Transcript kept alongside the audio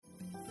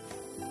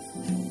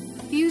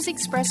views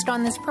expressed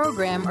on this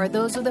program are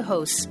those of the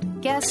hosts,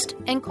 guests,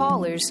 and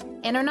callers,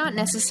 and are not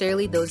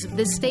necessarily those of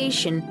this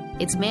station,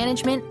 its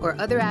management, or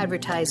other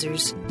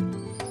advertisers.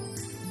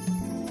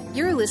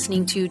 You're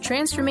listening to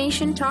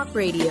Transformation Talk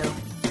Radio.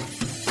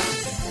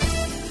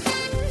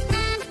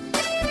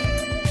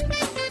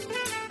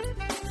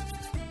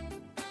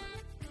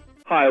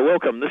 Hi,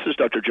 welcome. This is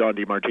Dr. John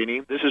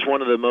DeMartini. This is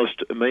one of the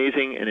most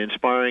amazing and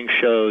inspiring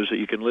shows that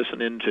you can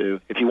listen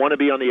into. If you want to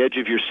be on the edge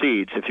of your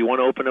seats, if you want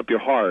to open up your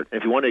heart,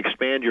 if you want to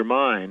expand your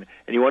mind,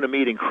 and you want to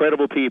meet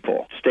incredible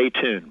people, stay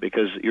tuned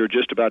because you're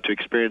just about to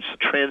experience a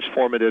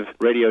transformative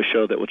radio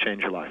show that will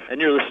change your life. And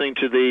you're listening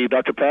to the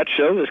Dr. Pat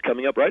Show that's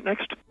coming up right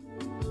next.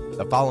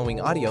 The following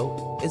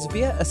audio is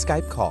via a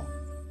Skype call.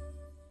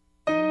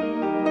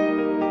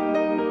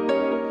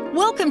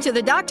 Welcome to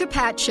the Dr.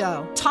 Pat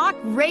Show. Talk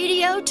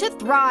radio to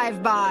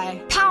thrive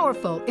by.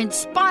 Powerful,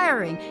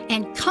 inspiring,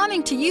 and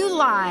coming to you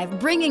live,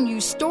 bringing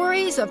you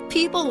stories of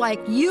people like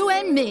you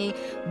and me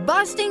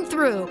busting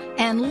through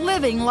and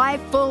living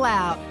life full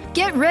out.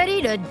 Get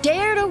ready to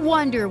dare to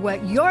wonder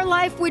what your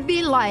life would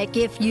be like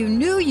if you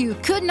knew you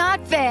could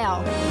not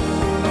fail.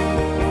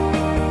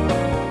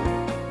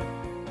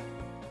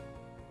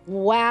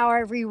 Wow,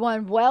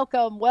 everyone.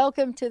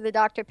 Welcome to the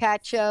Dr.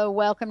 Pat Show.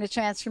 Welcome to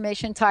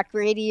Transformation Talk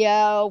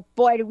Radio.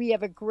 Boy, do we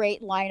have a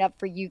great lineup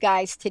for you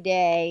guys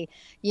today.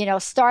 You know,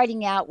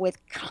 starting out with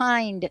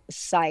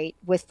KINDSIGHT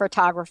with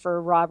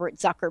photographer Robert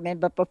Zuckerman.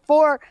 But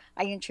before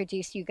I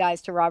introduce you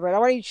guys to Robert, I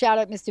want to shout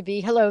out Mr.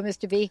 B. Hello,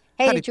 Mr. B.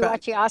 Hey, Howdy, did you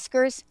watch the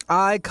Oscars?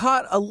 I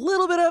caught a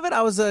little bit of it.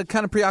 I was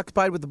kind of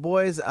preoccupied with the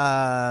boys.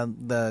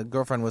 The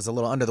girlfriend was a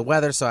little under the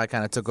weather, so I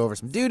kind of took over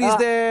some duties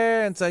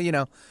there. And so, you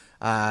know,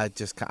 I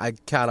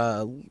caught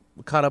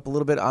up a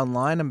little bit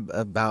online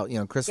about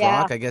Chris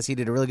Rock. I guess he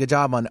did a really good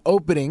job on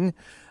opening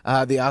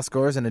the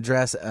Oscars and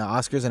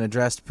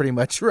addressed pretty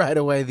much right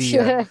away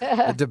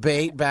the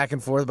debate back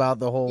and forth about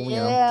the whole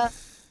situation.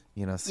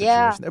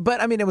 Yeah.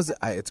 But I mean,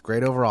 it's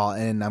great overall,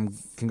 and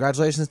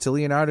congratulations to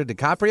Leonardo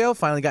DiCaprio.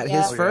 Finally got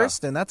his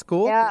first, and that's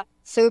cool. Yeah,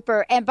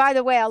 super. And by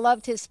the way, I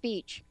loved his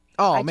speech.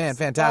 Oh, man,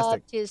 fantastic. I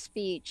loved his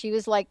speech. He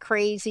was like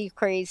crazy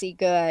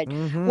good.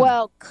 Mm-hmm.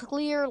 Well,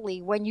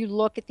 clearly, when you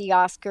look at the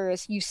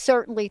Oscars, you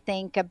certainly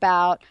think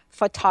about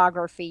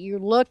photography. You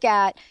look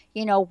at,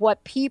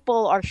 what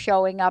people are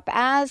showing up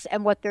as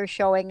and what they're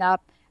showing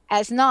up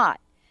as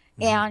not.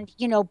 And,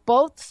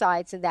 both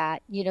sides of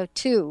that,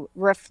 too,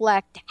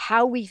 reflect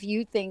how we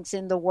view things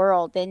in the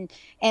world and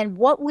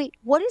what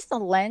is the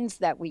lens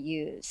that we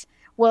use.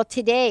 Well,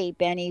 today,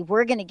 Benny,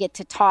 we're going to get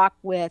to talk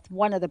with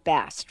one of the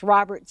best.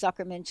 Robert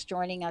Zuckerman's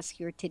joining us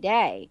here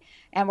today,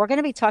 and we're going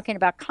to be talking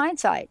about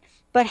KINDSIGHT.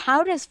 But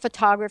how does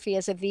photography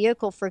as a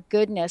vehicle for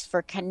goodness,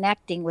 for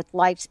connecting with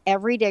life's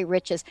everyday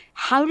riches,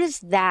 how does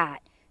that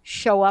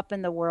show up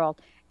in the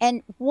world?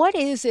 And what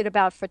is it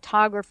about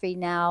photography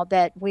now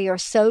that we are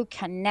so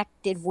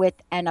connected with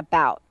and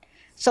about?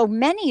 So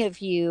many of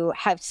you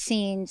have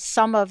seen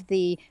some of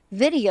the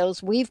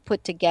videos we've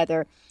put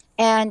together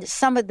and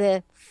some of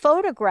the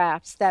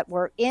photographs that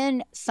were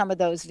in some of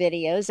those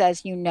videos,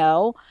 as you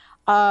know,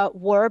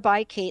 were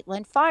by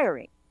Caitlin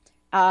Fiering,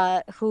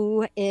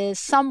 who is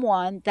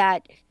someone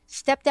that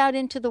stepped out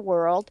into the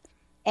world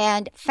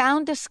and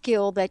found a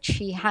skill that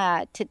she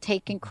had to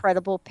take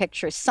incredible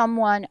pictures.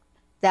 Someone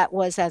that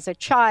was, as a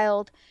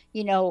child,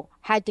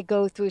 had to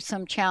go through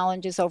some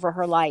challenges over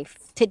her life.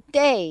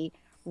 Today,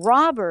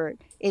 Robert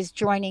is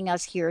joining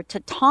us here to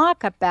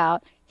talk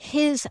about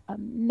his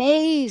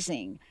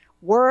amazing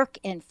work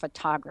in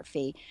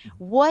photography,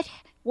 what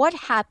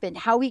happened,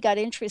 how he got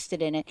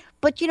interested in it,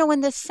 but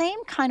in the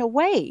same kind of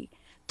way,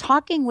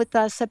 talking with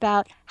us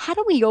about how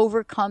do we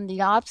overcome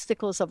the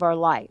obstacles of our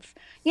life.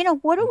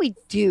 What do we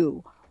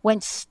do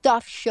when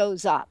stuff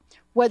shows up,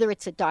 whether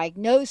it's a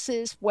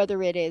diagnosis,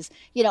 whether it is,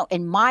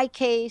 in my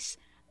case,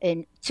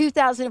 in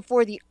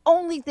 2004, the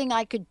only thing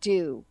I could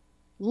do,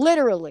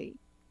 literally,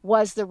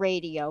 was the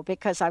radio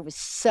because I was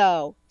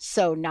so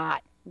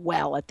not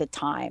well at the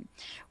time.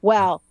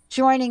 Well,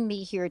 joining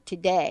me here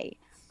today,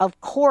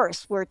 of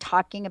course, we're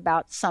talking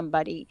about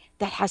somebody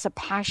that has a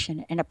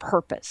passion and a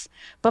purpose.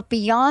 But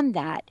beyond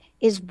that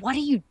is, what do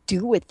you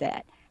do with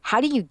it?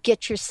 How do you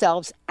get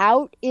yourselves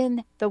out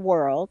in the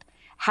world?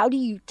 How do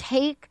you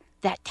take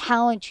that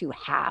talent you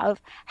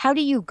have? How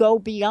do you go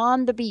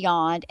beyond the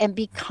beyond and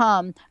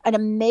become an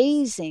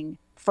amazing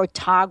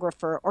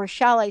photographer, or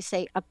shall I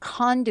say a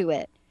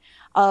conduit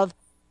of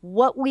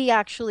what we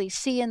actually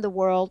see in the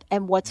world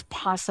and what's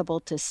possible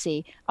to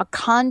see, a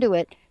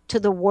conduit to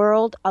the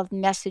world of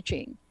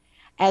messaging,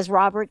 as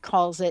Robert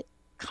calls it,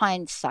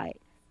 KINDSIGHT.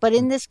 But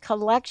in this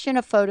collection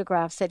of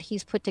photographs that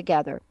he's put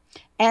together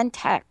and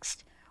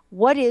text,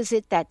 what is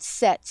it that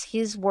sets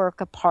his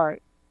work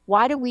apart?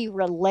 Why do we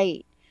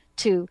relate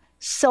to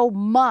so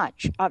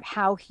much of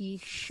how he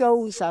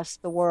shows us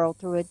the world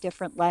through a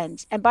different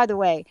lens? And by the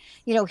way,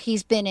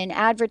 he's been in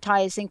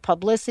advertising,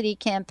 publicity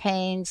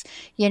campaigns,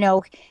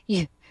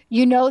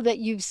 You know that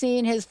you've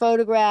seen his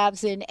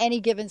photographs in Any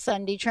Given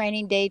Sunday,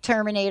 Training Day,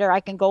 Terminator. I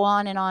can go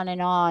on and on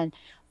and on.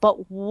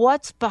 But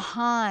what's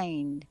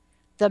behind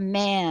the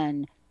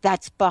man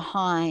that's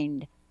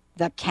behind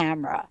the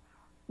camera.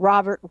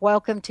 Robert,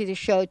 welcome to the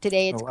show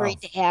today. Oh, It's wow.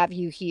 great to have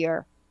you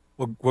here.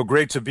 Well,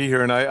 great to be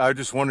here. And I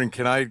just wondering,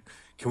 can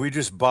we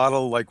just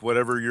bottle like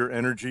whatever your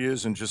energy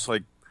is, and just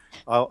like,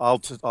 I'll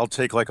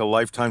take like a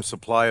lifetime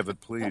supply of it,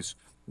 please.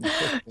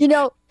 You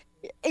know,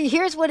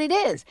 here's what it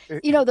is.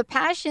 The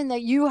passion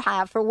that you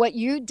have for what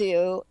you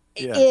do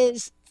Yeah,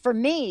 is, for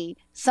me,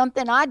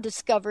 something I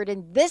discovered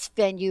in this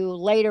venue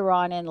later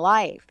on in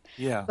life.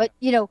 yeah. But,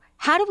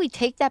 how do we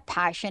take that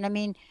passion? I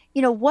mean,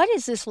 what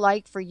is this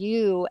like for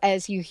you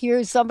as you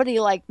hear somebody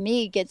like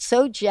me get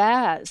so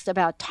jazzed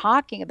about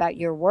talking about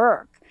your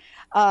work?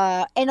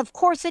 And of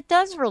course, it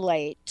does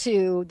relate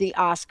to the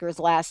Oscars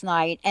last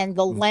night and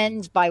the Mm,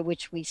 lens by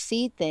which we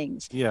see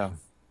things. yeah.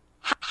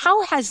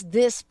 How has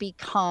this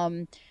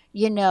become,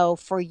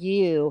 for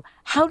you?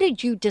 How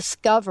did you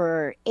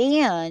discover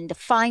and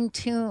fine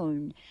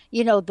tune,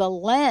 the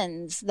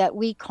lens that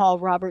we call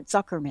Robert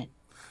Zuckerman?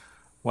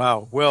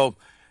 Wow. Well,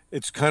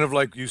 it's kind of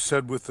like you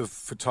said with the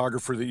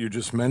photographer that you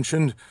just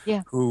mentioned,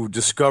 Yeah. who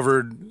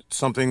discovered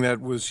something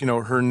that was,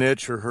 her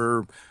niche, or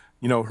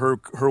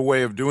her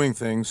way of doing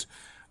things.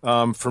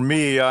 For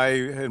me,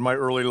 in my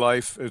early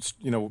life, it's,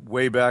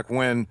 way back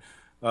when,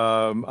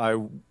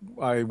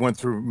 I went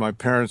through, my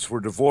parents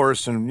were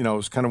divorced, and, it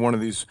was kind of one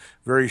of these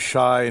very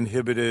shy,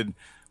 inhibited,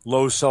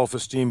 low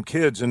self-esteem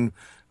kids. And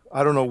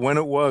I don't know when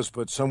it was,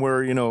 but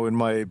somewhere,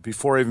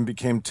 before I even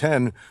became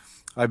 10,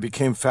 I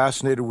became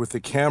fascinated with the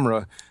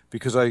camera,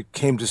 because I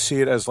came to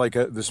see it as like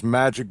this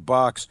magic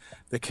box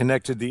that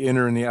connected the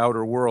inner and the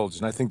outer worlds.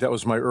 And I think that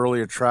was my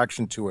early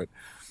attraction to it.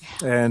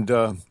 And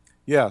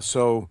yeah,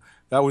 so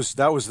that was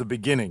the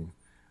beginning.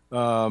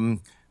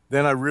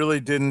 Then I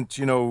really didn't,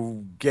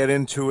 get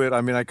into it.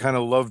 I mean, I kind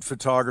of loved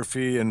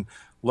photography and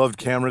loved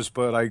cameras,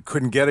 but I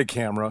couldn't get a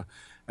camera.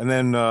 And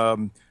then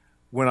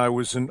when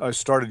I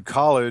started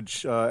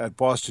college at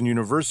Boston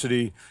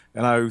University,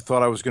 and I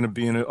thought I was going to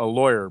be a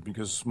lawyer,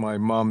 because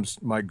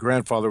my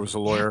grandfather was a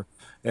lawyer.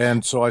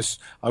 And so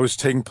I was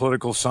taking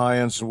political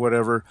science and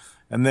whatever.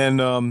 And then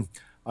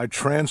I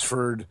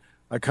transferred.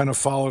 I kind of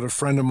followed a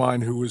friend of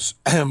mine who was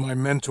my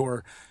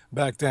mentor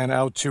back then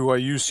out to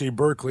UC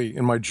Berkeley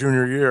in my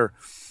junior year.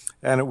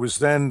 And it was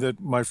then that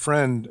my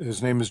friend,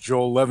 his name is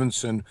Joel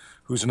Levinson,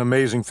 who's an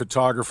amazing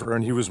photographer,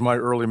 and he was my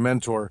early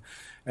mentor.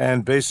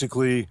 And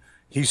basically,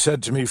 he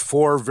said to me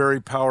 4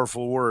 very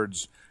powerful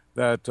words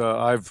that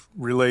I've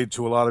relayed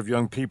to a lot of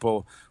young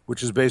people,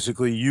 which is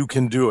basically, "You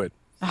can do it."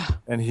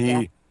 And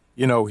Yeah.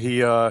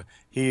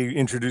 he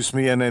introduced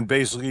me, and then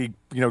basically,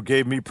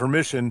 gave me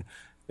permission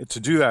to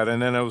do that.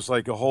 And then it was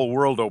like a whole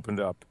world opened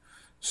up.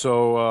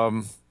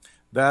 So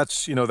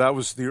that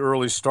was the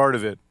early start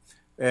of it.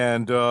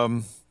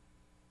 And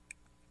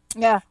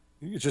Yeah.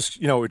 it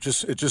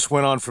just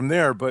went on from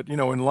there. But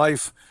in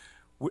life,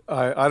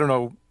 I don't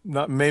know,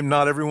 maybe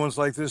not everyone's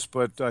like this,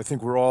 but I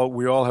think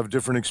we all have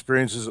different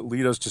experiences that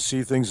lead us to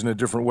see things in a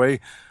different way.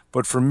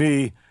 But for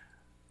me,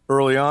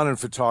 early on in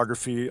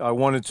photography, I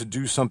wanted to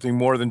do something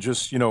more than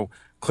just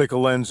click a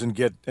lens and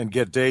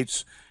get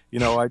dates.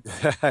 I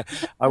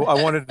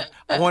wanted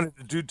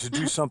to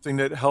do something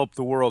that helped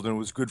the world and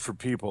was good for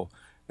people.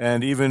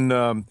 And even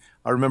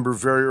I remember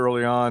very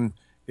early on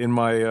in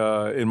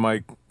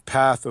my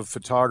path of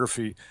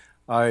photography,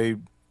 I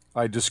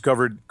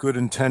discovered good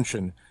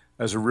intention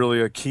as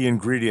a key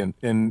ingredient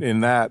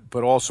in that,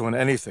 but also in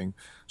anything.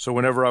 So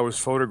whenever I was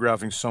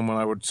photographing someone,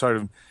 I would sort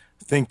of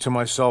think to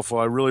myself,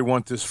 well, I really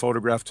want this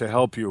photograph to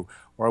help you,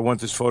 or I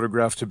want this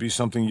photograph to be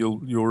something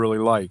you'll really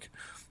like.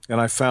 And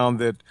I found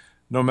that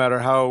no matter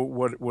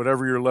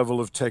whatever your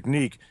level of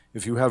technique,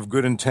 if you have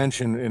good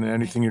intention in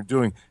anything you're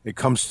doing, it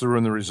comes through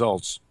in the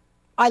results.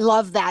 I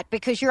love that,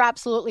 because you're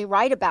absolutely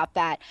right about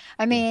that.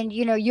 I mean,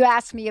 you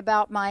asked me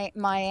about my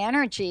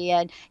energy,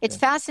 and it's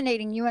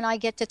fascinating. You and I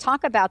get to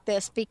talk about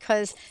this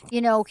because,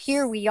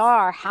 here we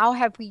are. How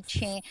have we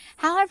changed?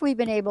 How have we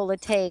been able to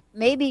take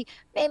maybe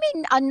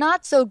a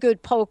not so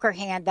good poker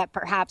hand that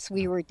perhaps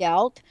we were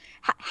dealt?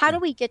 How do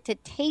we get to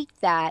take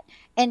that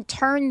and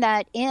turn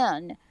that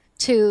in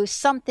to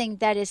something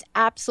that is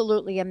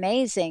absolutely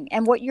amazing?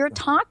 And what you're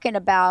talking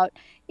about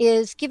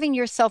is giving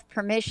yourself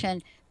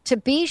permission to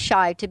be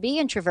shy, to be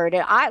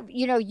introverted.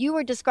 You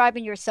were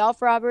describing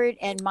yourself, Robert,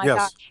 and my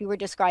gosh, Yes. you were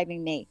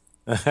describing me.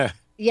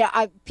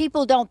 Yeah,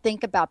 people don't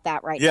think about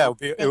that right Yeah, now.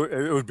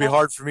 it would be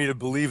hard for me to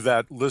believe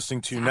that listening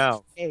to you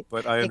now,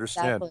 but I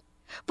understand. Exactly.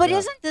 But Yeah.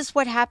 isn't this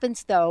what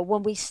happens though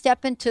when we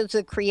step into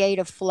the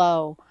creative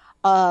flow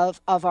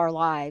of our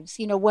lives?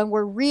 When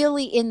we're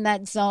really in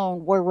that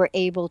zone where we're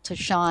able to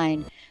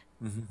shine.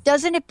 Mhm.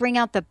 Doesn't it bring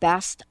out the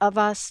best of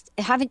us?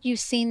 Haven't you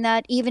seen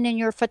that even in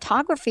your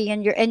photography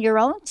and your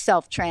own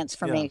self Yeah.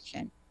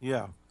 transformation?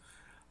 Yeah.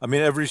 I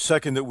mean, every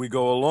second that we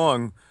go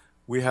along,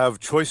 we have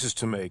choices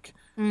to make.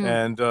 Mm.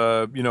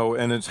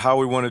 And it's how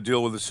we want to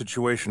deal with a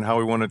situation, how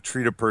we want to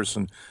treat a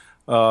person.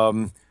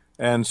 Um,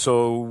 and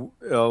so,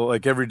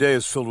 like every day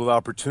is filled with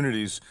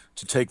opportunities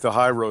to take the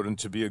high road and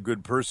to be a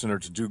good person or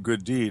to do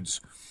good deeds,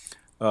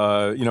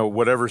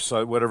 whatever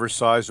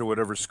size or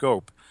whatever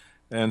scope.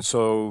 And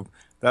so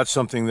that's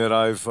something that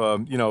I've,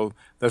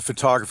 that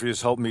photography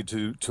has helped me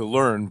to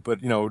learn, but,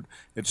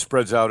 it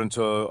spreads out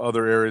into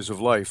other areas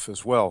of life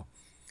as well.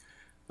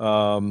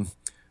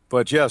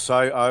 But yes,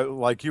 I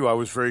like you, I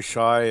was very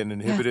shy and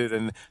inhibited,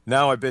 and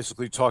now I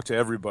basically talk to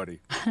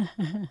everybody.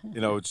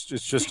 It's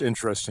just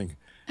interesting.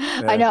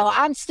 I know.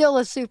 I'm still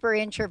a super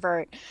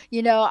introvert.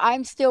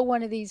 I'm still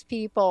one of these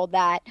people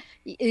that,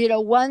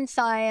 once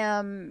I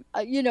am,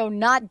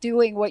 not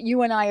doing what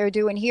you and I are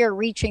doing here,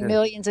 reaching Yeah.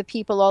 millions of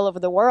people all over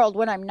the world,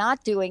 when I'm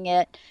not doing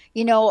it,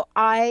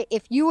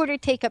 if you were to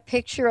take a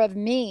picture of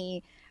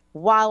me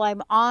while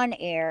I'm on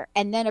air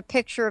and then a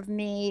picture of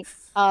me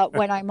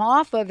when I'm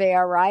off of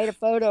air, right? A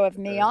photo of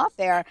me off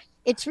air.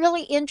 It's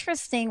really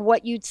interesting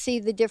what you'd see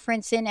the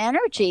difference in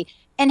energy.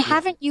 And Yeah.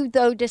 haven't you,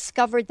 though,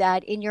 discovered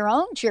that in your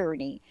own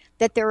journey?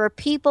 That there are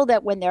people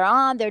that when they're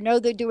on, they know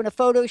they're doing a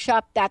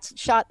Photoshop,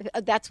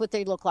 that's what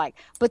they look like.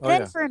 But Oh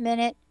then yeah. for a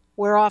minute,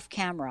 we're off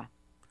camera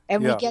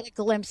and we Yeah. get a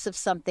glimpse of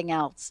something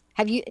else.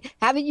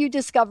 Haven't you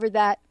discovered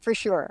that for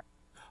sure?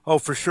 Oh,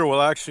 for sure.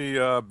 Well, actually,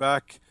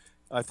 back,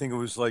 I think it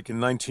was like in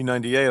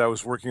 1998, I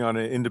was working on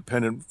an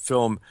independent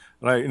film,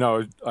 and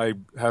I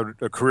had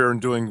a career in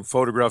doing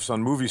photographs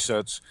on movie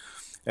sets,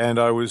 and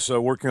I was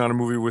working on a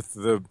movie with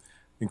the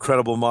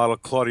incredible model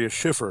Claudia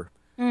Schiffer,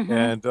 Mm-hmm.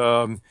 and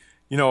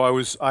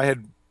I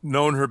had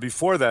known her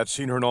before that,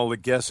 seen her in all the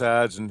Guess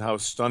ads and how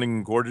stunning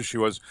and gorgeous she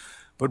was,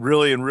 but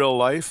really in real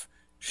life,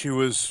 she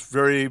was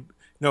very,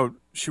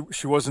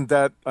 she wasn't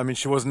that. I mean,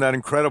 she wasn't that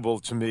incredible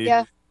to me.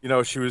 Yeah.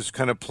 She was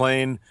kind of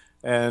plain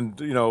and,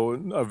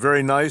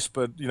 very nice,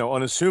 but,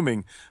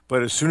 unassuming.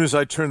 But as soon as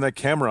I turned that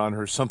camera on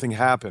her, something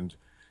happened.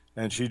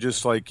 And she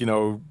just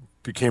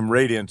became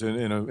radiant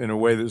in a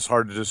way that's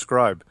hard to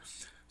describe.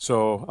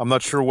 So I'm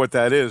not sure what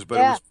that is, but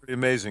it Yeah. was pretty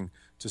amazing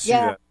to see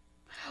Yeah. that.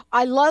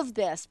 I love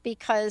this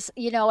because,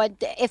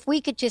 if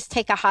we could just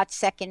take a hot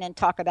second and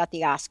talk about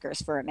the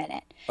Oscars for a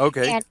minute.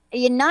 Okay.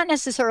 And not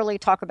necessarily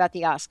talk about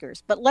the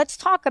Oscars, but let's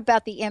talk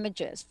about the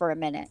images for a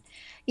minute.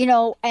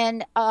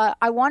 And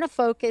I want to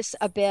focus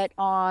a bit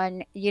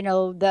on,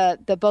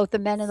 the both the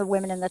men and the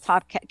women in the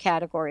top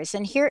categories.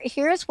 And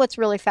here's what's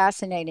really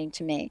fascinating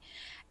to me.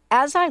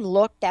 As I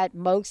looked at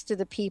most of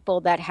the people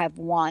that have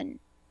won,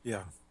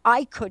 Yeah.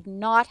 I could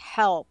not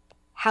help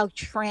how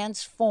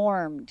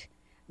transformed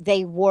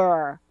they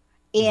were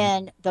Hmm.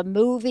 in the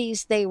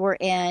movies they were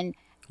in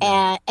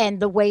Yeah. and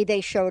the way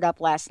they showed up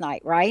last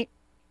night, right?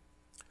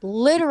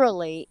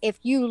 Literally, if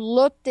you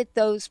looked at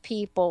those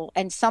people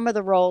and some of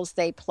the roles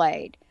they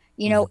played,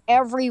 Hmm.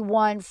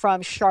 everyone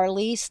from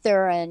Charlize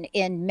Theron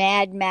in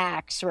Mad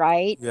Max,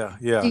 right? Yeah.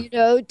 Yeah.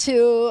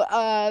 To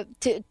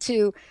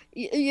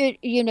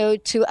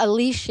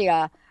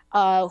Alicia,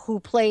 who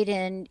played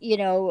in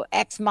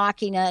Ex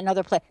Machina and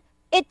other play.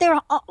 They're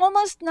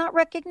almost not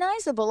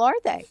recognizable, are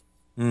they?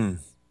 Mm.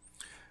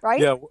 Right?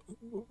 Yeah.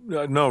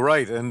 No,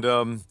 right. And,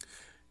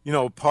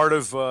 part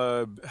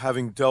of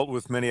having dealt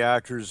with many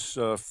actors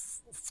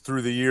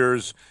through the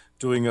years,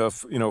 doing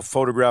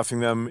photographing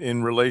them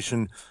in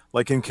relation,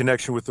 like in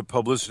connection with the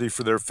publicity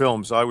for their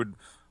films. I would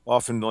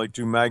often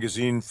do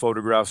magazine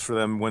photographs for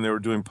them when they were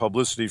doing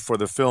publicity for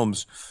the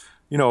films.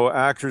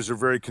 Actors are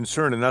very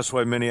concerned, and that's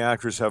why many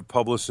actors have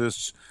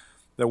publicists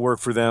that work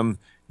for them.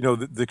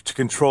 To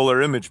control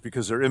their image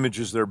because their image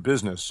is their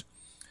business.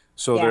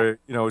 So Yeah.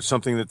 they're, it's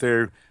something that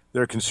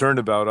they're concerned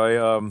about.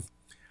 I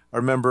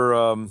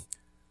remember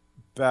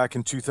back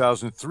in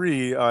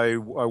 2003, I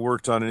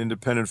worked on an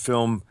independent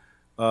film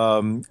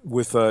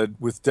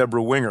with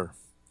Deborah Winger,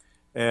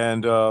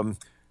 and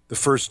the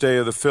first day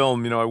of the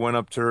film, I went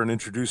up to her and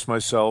introduced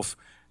myself,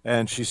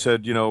 and she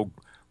said,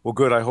 well,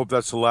 good. I hope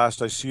that's the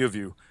last I see of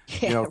you,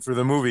 Yeah. through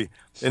the movie,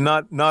 and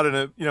not in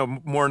a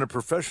more in a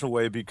professional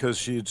way because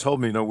she had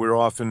told me, we're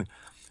often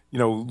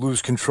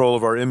lose control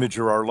of our image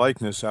or our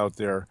likeness out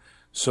there.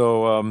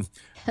 So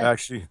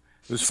actually,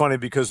 it was funny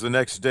because the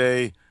next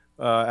day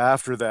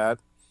after that,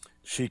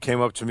 she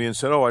came up to me and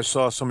said, "Oh, I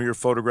saw some of your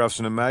photographs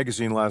in a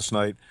magazine last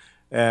night."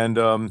 And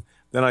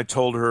then I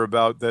told her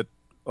about that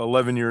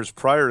 11 years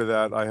prior to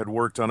that, I had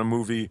worked on a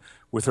movie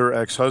with her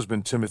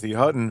ex-husband, Timothy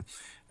Hutton.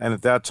 And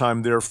at that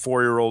time, their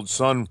 4-year-old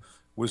son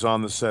was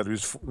on the set. It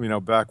was,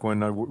 back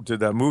when I did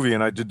that movie.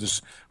 And I did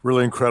this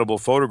really incredible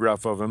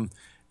photograph of him.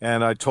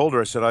 And I told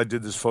her, I said, I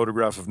did this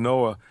photograph of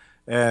Noah.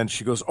 And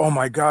she goes, "Oh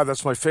my God,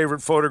 that's my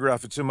favorite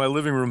photograph. It's in my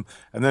living room."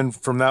 And then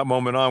from that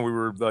moment on, we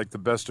were like the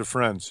best of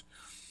friends.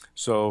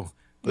 So,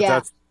 but Yeah.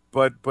 that's,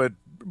 but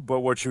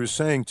what she was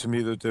saying to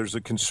me, that there's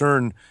a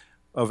concern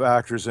of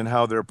actors and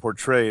how they're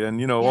portrayed.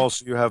 And, Yeah.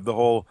 also you have the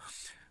whole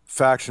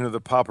faction of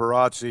the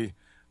paparazzi.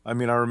 I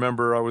mean, I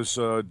remember I was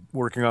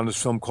working on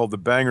this film called The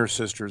Banger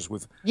Sisters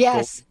with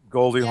Yes.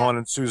 Goldie Yeah. Hawn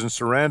and Susan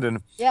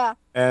Sarandon. Yeah.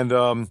 And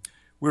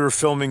we were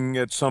filming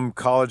at some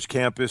college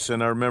campus,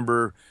 and I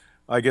remember,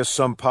 I guess,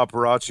 some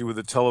paparazzi with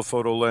a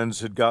telephoto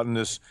lens had gotten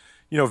this,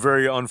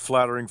 very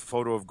unflattering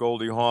photo of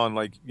Goldie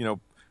Hawn,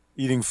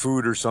 eating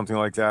food or something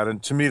like that.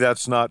 And to me,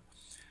 that's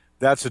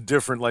a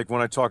different, like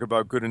when I talk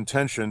about good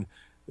intention,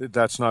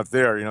 that's not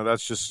there.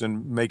 That's just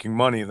in making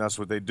money, and that's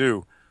what they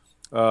do.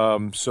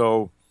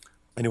 So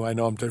Anyway, I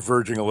know I'm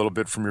diverging a little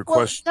bit from your Well,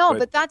 question, no, but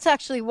but that's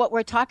actually what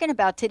we're talking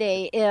about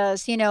today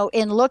is,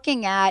 in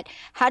looking at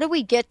how do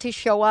we get to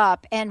show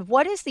up and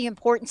what is the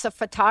importance of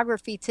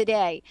photography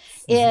today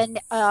in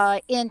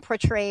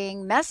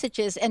portraying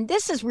messages. And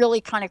this is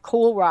really kind of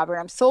cool, Robert.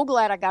 I'm so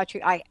glad I got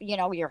you.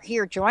 You're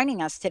here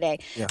joining us today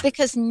yeah.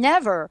 because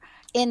never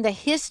in the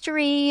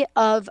history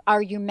of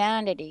our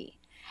humanity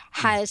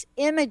has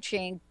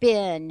imaging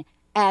been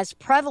as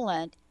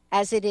prevalent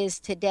as it is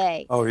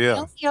today. Oh The yeah.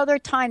 only other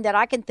time that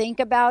I can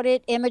think about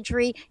it,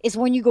 imagery, is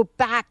when you go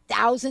back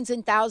thousands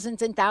and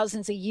thousands and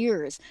thousands of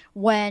years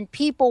when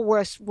people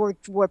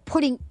were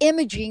putting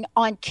imaging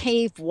on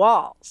cave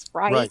walls,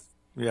 right? Right.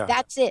 Yeah.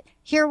 That's it.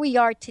 Here we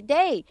are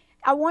today.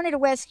 I wanted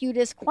to ask you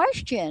this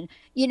question.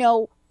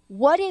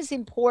 What is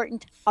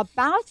important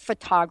about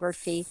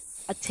photography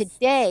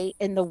today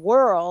in the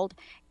world?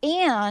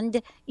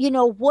 And,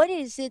 what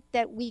is it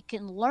that we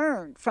can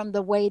learn from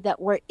the way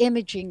that we're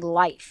imaging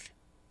life?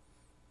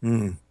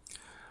 Mm.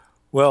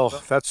 Well,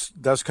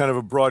 that's kind of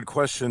a broad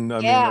question. I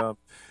mean, Yeah.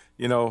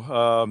 you know,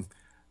 um,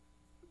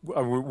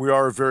 we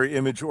are a very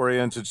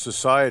image-oriented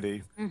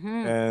society,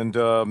 Mm-hmm. and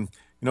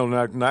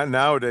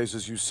nowadays,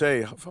 as you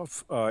say,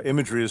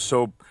 imagery is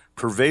so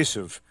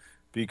pervasive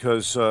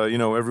because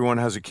everyone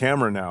has a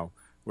camera now,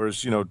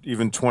 whereas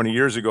even 20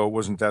 years ago it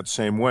wasn't that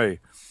same way.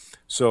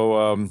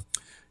 So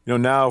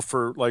now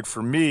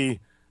for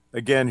me,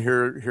 again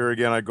here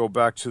again I go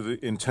back to the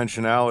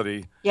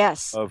intentionality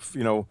Yes. of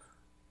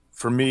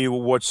for me,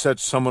 what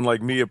sets someone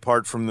like me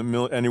apart from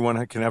anyone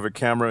who can have a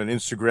camera and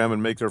Instagram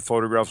and make their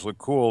photographs look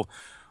cool.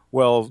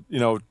 Well,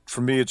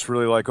 for me, it's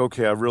really like,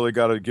 okay, I've really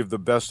got to give the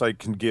best I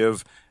can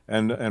give,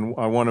 and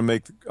I want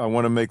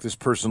to make this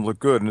person look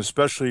good, and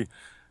especially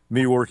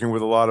me working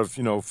with a lot of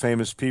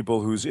famous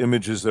people whose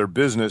image is their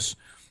business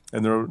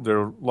and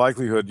their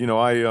livelihood.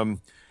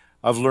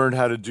 I've learned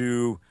how to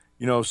do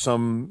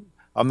some.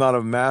 I'm not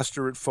a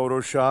master at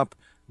Photoshop,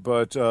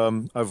 but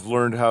I've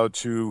learned how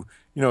to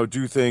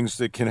do things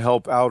that can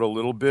help out a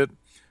little bit.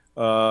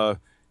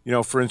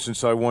 For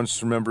instance, I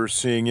once remember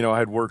seeing, I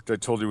had worked, I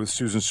told you, with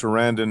Susan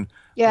Sarandon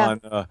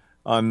Yeah.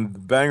 on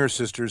Banger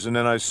Sisters, and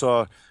then I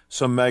saw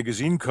some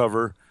magazine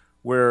cover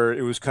where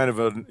it was kind of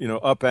a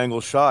up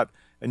angle shot,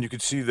 and you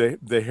could see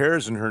the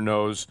hairs in her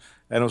nose,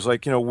 and I was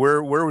like,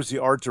 where was the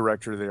art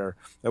director there?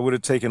 That would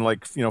have taken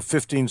like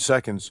 15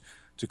 seconds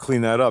to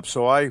clean that up.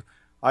 So I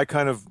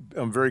kind of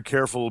am very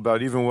careful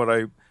about even what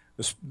I.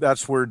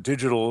 That's where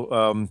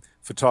digital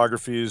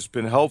photography has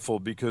been helpful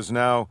because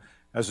now,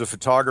 as a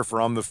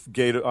photographer, I'm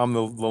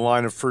the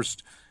line of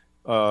first,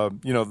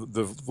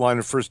 the line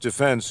of first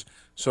defense.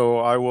 So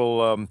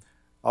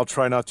I'll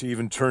try not to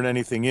even turn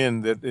anything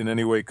in that in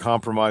any way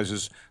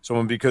compromises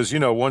someone because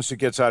once it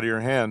gets out of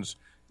your hands,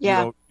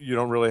 Yeah. you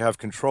don't really have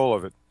control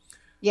of it.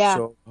 Yeah.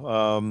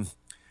 So,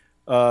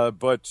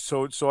 but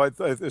so I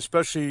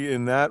especially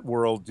in that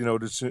world,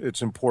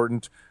 it's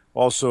important.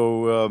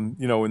 Also,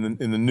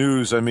 in the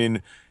news, I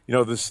mean,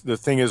 the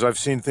thing is, I've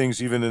seen things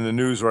even in the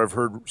news where I've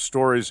heard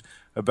stories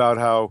about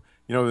how,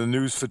 the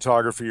news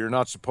photography, you're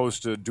not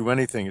supposed to do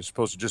anything. It's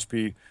supposed to just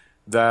be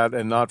that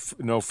and not,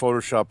 no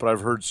Photoshop. But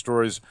I've heard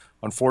stories,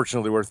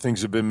 unfortunately, where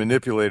things have been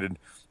manipulated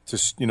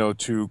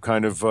to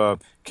kind of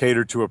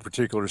cater to a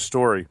particular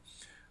story,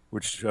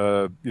 which,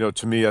 to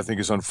me, I think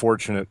is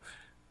unfortunate.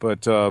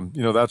 But,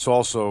 that's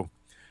also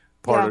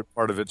part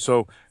of it.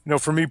 So,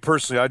 for me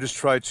personally, I just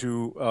try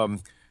to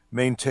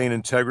maintain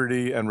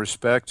integrity and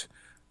respect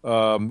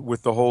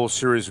with the whole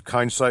series of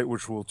KINDSIGHT,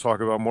 which we'll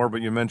talk about more.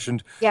 But you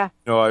mentioned, Yeah.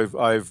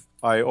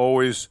 I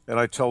always, and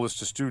I tell this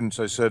to students,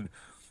 I said,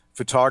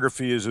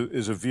 photography is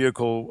a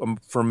vehicle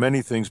for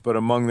many things, but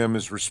among them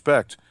is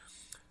respect.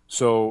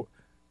 So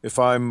if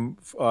I'm,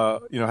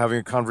 having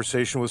a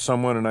conversation with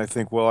someone and I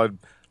think, well, I'd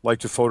like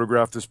to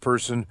photograph this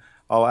person,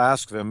 I'll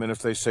ask them, and if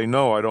they say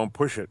no, I don't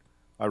push it.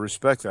 I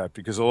respect that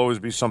because there'll always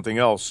be something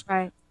else.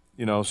 Right.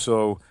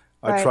 So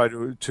I Right. try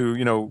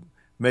to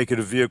make it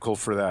a vehicle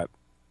for that.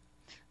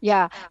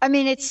 Yeah. I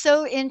mean, it's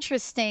so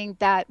interesting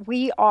that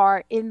we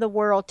are in the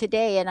world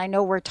today, and I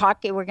know we're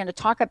going to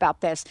talk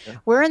about this. Yeah.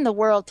 We're in the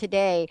world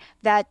today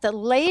that the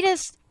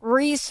latest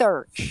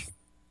research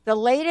that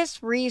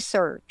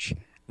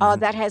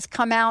has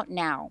come out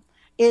now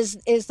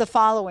is the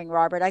following,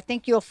 Robert. I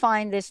think you'll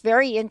find this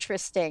very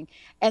interesting.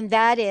 And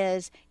that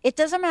is, it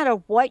doesn't matter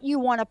what you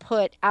want to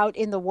put out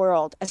in the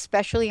world,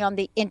 especially on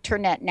the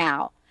internet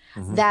now,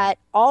 that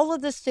all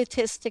of the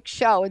statistics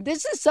show, and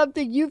this is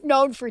something you've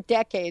known for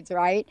decades,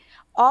 right?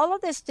 All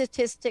of the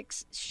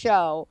statistics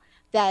show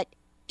that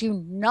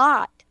do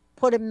not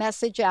put a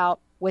message out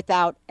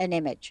without an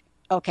image.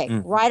 Okay,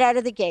 right out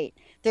of the gate.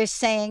 They're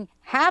saying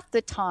half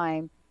the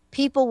time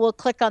people will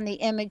click on the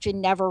image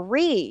and never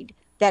read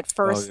that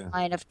first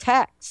line of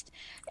text.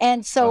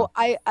 And so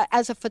I,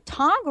 as a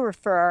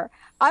photographer,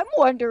 I'm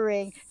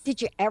wondering,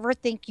 did you ever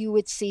think you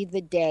would see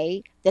the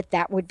day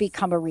that would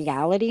become a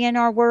reality in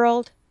our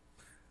world?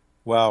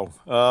 Wow.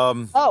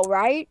 Oh,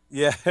 right.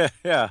 Yeah,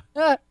 yeah.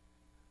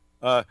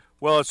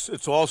 Well,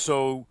 it's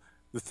also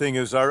the thing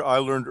is I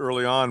learned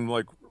early on,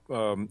 like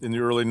in the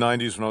early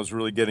 90s when I was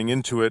really getting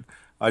into it,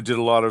 I did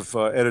a lot of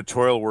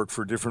editorial work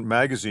for different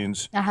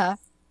magazines. Uh-huh.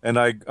 And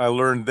I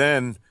learned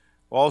then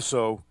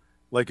also,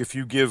 like if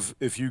you give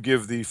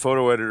the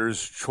photo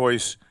editors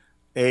choice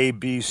A,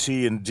 B,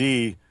 C, and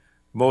D,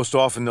 most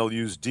often they'll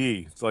use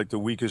D. It's like the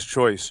weakest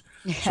choice.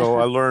 So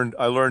I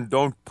learned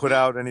don't put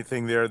out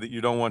anything there that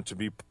you don't want to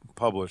be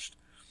published.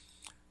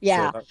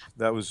 Yeah. So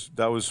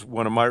that was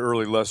one of my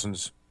early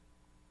lessons.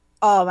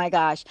 Oh my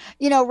gosh.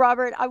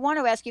 Robert, I want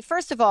to ask you,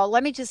 first of all,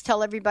 let me just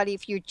tell everybody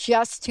if you're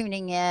just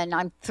tuning in,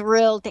 I'm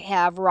thrilled to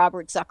have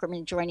Robert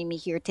Zuckerman joining me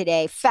here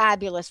today.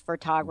 Fabulous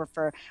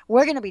photographer.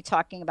 We're going to be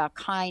talking about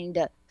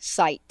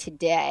KINDSIGHT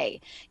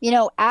today.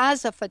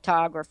 As a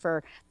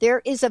photographer,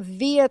 there is a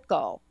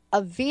vehicle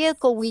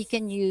we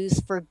can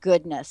use for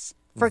goodness,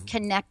 for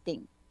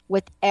connecting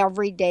with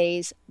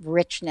everyday's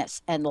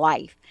richness and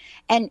life.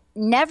 And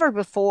never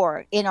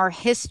before in our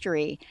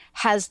history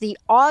has the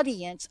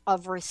audience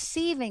of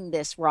receiving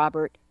this,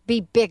 Robert,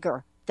 be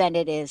bigger than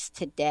it is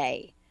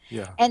today.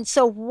 Yeah. And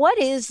so what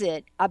is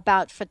it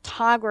about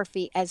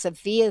photography as a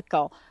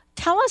vehicle?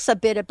 Tell us a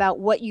bit about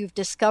what you've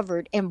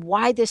discovered and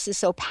why this is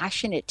so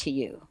passionate to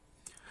you.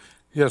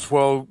 Yes,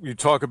 well, you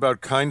talk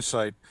about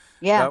KINDSIGHT.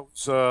 Yeah. That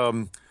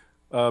was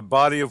a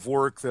body of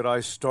work that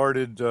I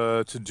started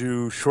to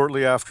do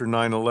shortly after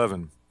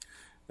 9/11.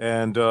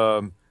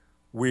 And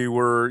we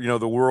were,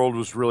 the world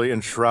was really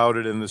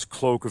enshrouded in this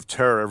cloak of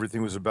terror.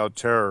 Everything was about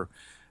terror.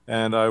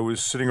 And I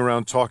was sitting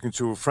around talking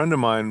to a friend of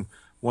mine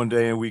one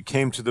day, and we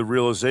came to the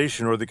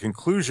realization or the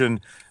conclusion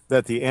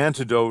that the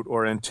antidote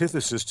or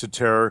antithesis to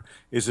terror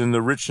is in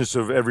the richness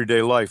of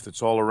everyday life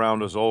that's all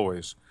around us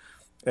always.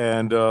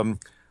 And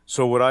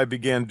so what I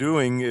began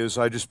doing is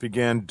I just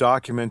began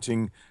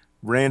documenting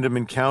random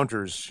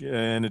encounters,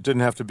 and it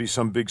didn't have to be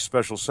some big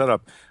special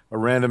setup, a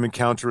random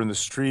encounter in the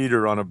street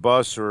or on a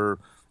bus or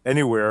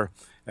anywhere,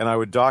 and I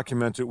would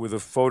document it with a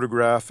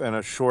photograph and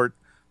a short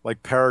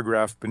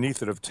paragraph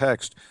beneath it of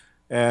text.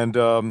 And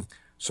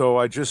so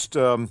I just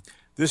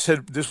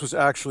this was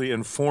actually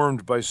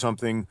informed by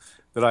something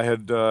that I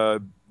had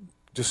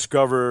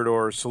discovered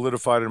or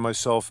solidified in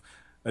myself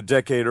a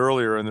decade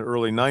earlier in the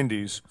early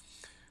 90s.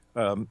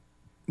 In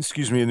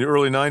the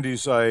early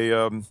 90s,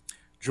 I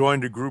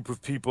joined a group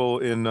of people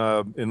in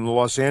the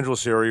Los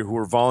Angeles area who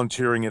were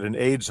volunteering at an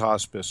AIDS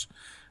hospice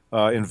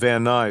in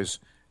Van Nuys.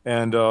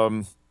 And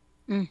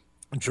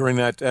during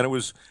that,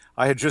 and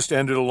I had just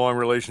ended a long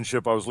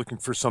relationship. I was looking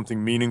for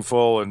something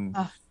meaningful, and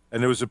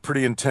it was a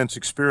pretty intense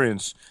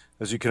experience,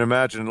 as you can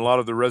imagine. A lot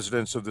of the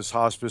residents of this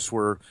hospice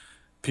were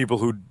people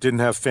who didn't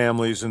have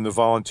families, and the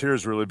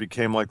volunteers really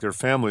became like their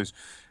families.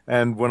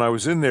 And when I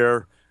was in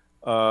there,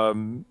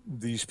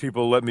 these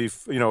people let me,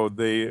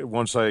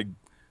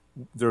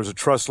 there was a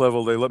trust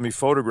level, they let me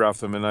photograph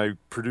them, and I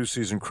produced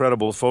these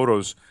incredible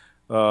photos.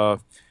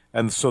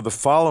 And so the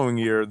following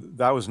year,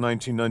 that was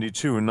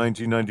 1992. In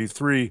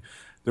 1993,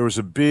 there was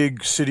a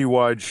big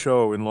citywide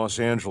show in Los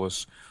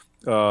Angeles,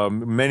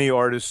 many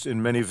artists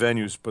in many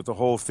venues, but the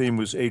whole theme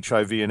was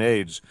HIV and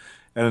AIDS.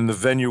 And in the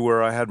venue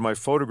where I had my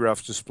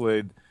photographs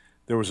displayed,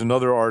 there was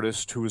another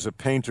artist who was a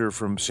painter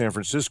from San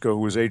Francisco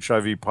who was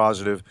HIV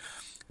positive,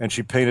 and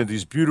she painted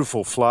these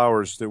beautiful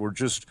flowers that were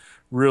just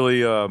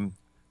really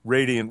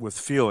radiant with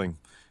feeling.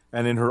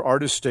 And in her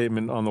artist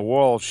statement on the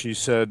wall, she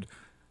said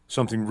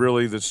something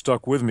really that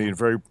stuck with me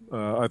and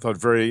I thought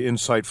very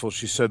insightful.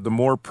 She said, "The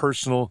more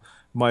personal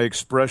my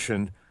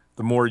expression,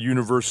 the more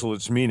universal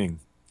its meaning."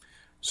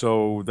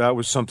 So that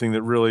was something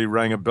that really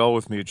rang a bell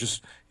with me. It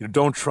just,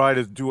 don't try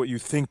to do what you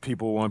think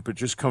people want, but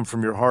just come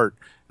from your heart,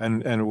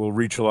 and it will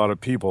reach a lot of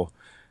people.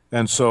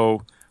 And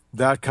so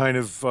that kind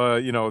of,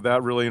 that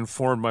really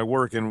informed my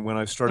work. And when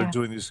I started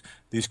doing these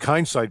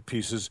KINDSIGHT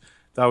pieces,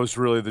 that was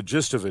really the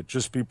gist of it.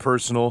 Just be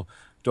personal.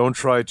 Don't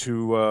try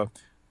to,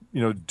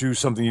 do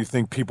something you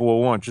think people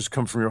will want. Just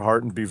come from your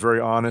heart and be very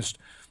honest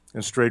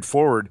and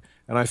straightforward.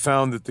 And I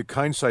found that the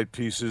KINDSIGHT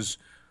pieces,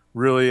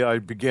 really, I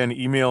began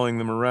emailing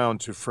them around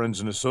to friends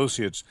and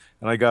associates,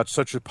 and I got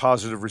such a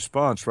positive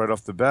response right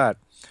off the bat.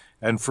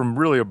 And from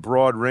really a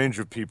broad range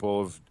of people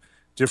of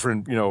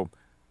different,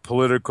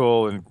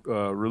 political and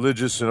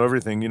religious and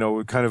everything,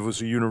 it kind of was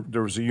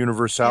there was a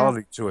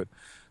universality to it.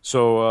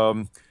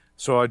 So,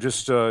 so I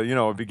just,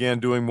 I began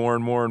doing more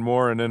and more and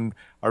more. And then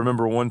I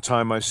remember one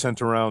time I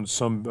sent around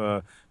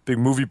some big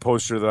movie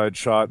poster that I'd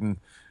shot, and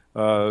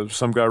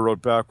some guy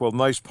wrote back, "Well,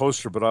 nice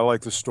poster, but I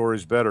like the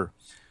stories better."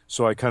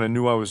 So I kind of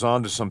knew I was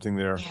onto something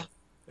there. Yeah.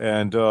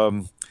 And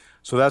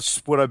so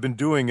that's what I've been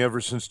doing ever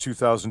since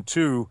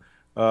 2002.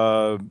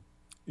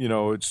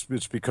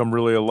 It's become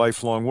really a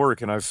lifelong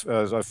work, and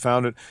I've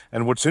found it.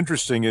 And what's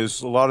interesting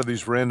is a lot of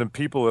these random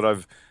people that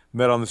I've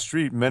met on the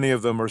street, many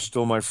of them are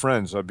still my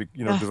friends. I've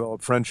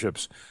developed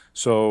friendships.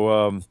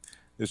 So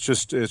it's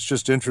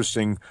just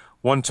interesting.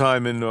 One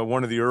time in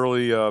one of the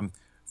early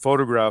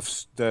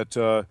photographs that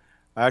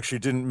I actually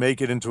didn't make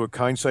it into a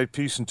KINDSIGHT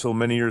piece until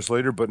many years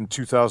later, but in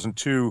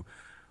 2002,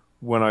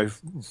 when I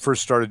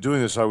first started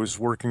doing this, I was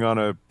working on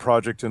a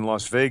project in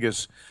Las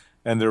Vegas,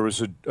 and there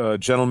was a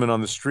gentleman on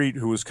the street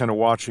who was kind of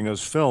watching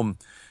us film,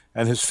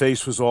 and his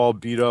face was all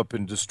beat up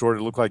and distorted.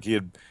 It looked like he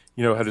had,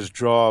 had his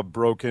jaw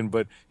broken,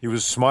 but he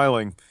was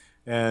smiling.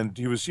 And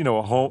he was, he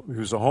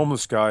was a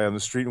homeless guy on the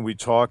street, and we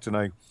talked,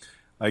 and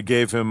I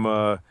gave him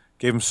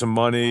some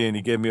money, and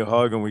he gave me a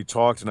hug, and we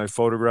talked, and I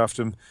photographed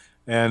him.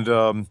 And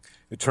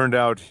it turned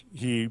out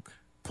he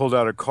pulled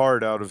out a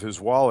card out of his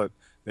wallet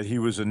that he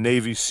was a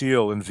Navy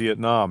SEAL in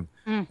Vietnam.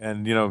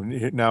 And,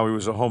 now he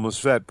was a homeless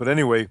vet. But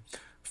anyway,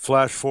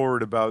 flash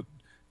forward about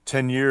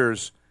 10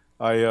 years,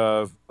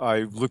 I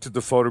looked at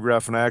the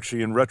photograph, and I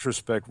actually, in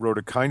retrospect, wrote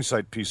a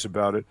KINDSIGHT piece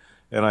about it,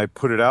 and I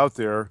put it out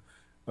there.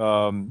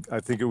 I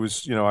think it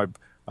was,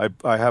 I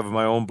have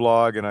my own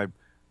blog, and I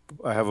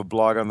have a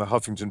blog on the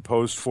Huffington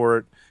Post for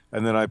it,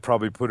 and then I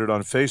probably put it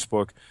on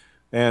Facebook.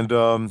 And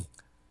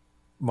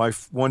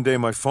one day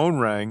my phone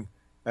rang,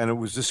 and it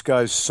was this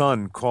guy's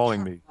son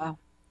calling me.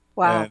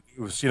 Wow. And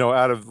it was,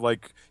 out of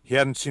he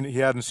hadn't seen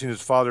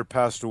his father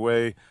passed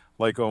away,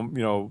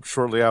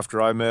 shortly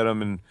after I met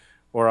him,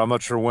 or I'm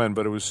not sure when,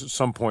 but it was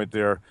some point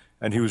there,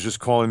 and he was just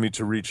calling me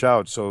to reach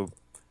out. So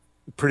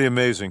pretty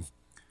amazing.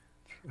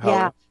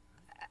 Yeah.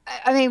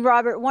 I mean,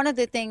 Robert, one of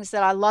the things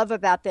that I love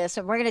about this,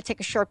 and we're going to take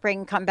a short break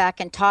and come back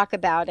and talk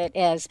about it,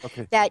 is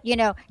that,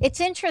 it's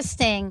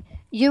interesting,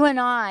 you and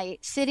I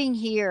sitting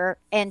here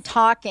and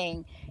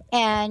talking,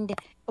 and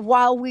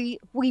while we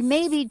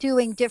may be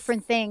doing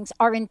different things,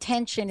 our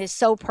intention is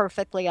so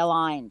perfectly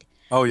aligned.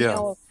 Oh,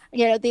 yeah.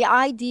 The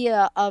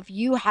idea of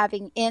you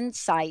having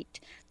insight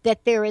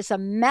that there is a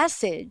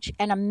message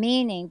and a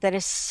meaning that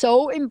is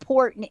so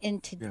important in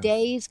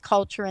today's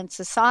culture and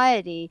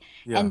society,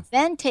 and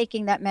then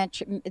taking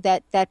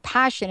that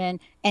passion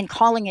and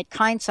calling it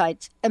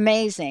KINDSIGHT's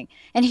amazing.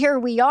 And here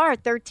we are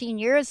 13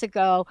 years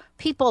ago,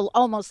 people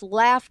almost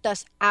laughed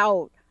us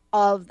out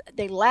of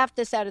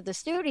the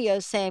studio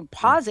saying,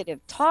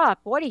 positive talk,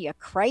 what are you,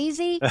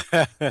 crazy?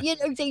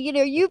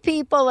 You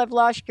people have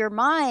lost your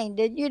mind.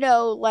 And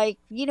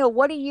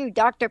what are you,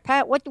 Dr.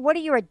 Pat, what are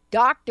you a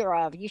doctor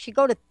of? You should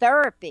go to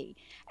therapy.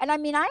 And I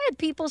mean, I had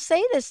people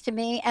say this to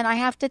me, and I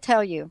have to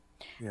tell you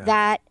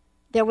that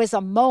there was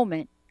a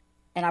moment,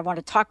 and I want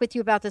to talk with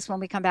you about this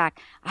when we come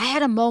back. I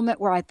had a moment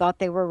where I thought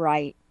they were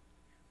right,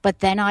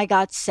 but then I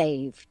got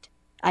saved.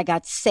 I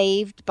got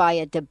saved by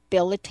a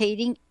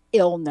debilitating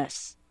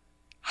illness.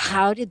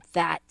 How did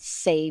that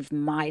save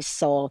my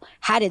soul?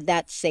 How did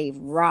that save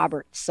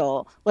Robert's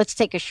soul? Let's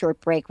take a short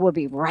break. We'll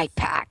be right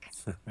back.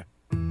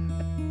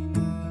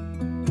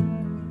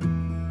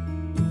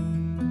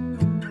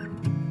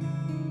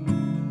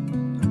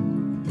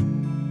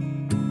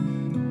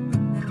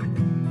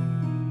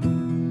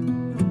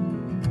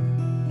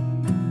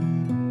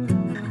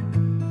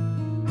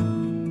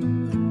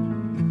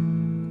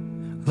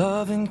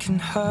 Loving can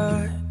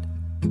hurt.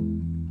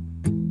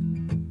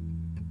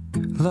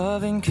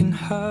 Loving can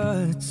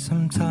hurt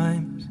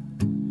sometimes,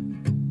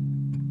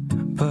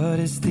 but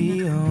it's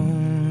the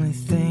only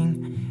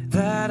thing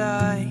that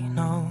I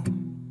know.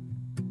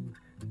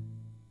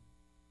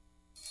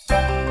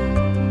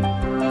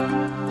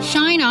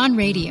 Shine On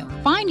Radio.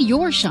 Find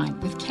Your Shine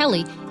with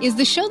Kelly is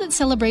the show that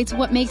celebrates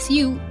what makes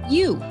you,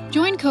 you.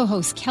 Join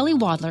co-hosts Kelly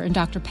Wadler and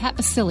Dr. Pat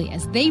Basili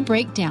as they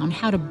break down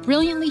how to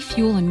brilliantly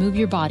fuel and move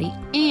your body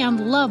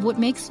and love what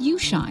makes you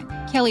shine.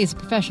 Kelly is a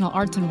professional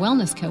arts and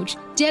wellness coach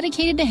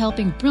dedicated to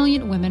helping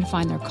brilliant women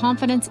find their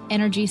confidence,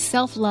 energy,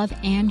 self-love,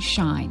 and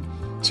shine.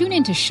 Tune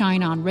in to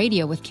Shine On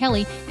Radio with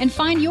Kelly and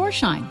find your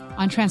shine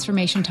on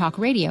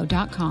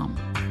TransformationTalkRadio.com.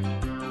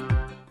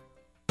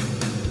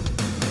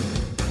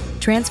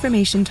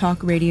 Transformation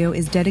Talk Radio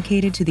is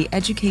dedicated to the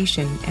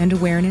education and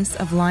awareness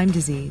of Lyme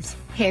disease.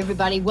 Hey,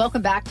 everybody.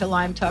 Welcome back to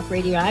Lyme Talk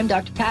Radio. I'm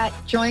Dr. Pat,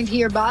 joined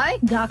here by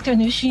Dr.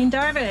 Nusheen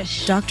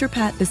Darvish. Dr.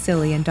 Pat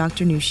Basili and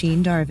Dr.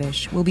 Nusheen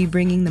Darvish will be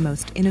bringing the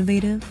most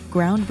innovative,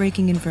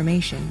 groundbreaking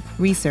information,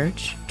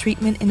 research,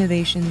 treatment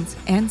innovations,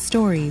 and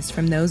stories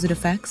from those it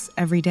affects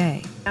every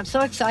day. I'm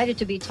so excited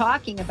to be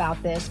talking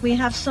about this. We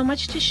have so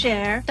much to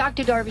share.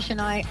 Dr. Darvish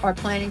and I are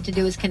planning to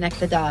do is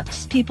connect the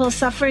dots. People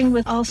suffering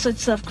with all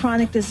sorts of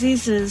chronic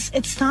diseases,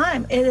 it's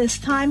time. It is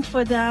time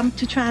for them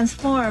to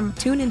transform.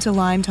 Tune into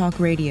Lyme Talk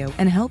Radio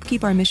and help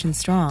keep our mission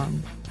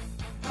strong.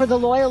 For the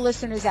loyal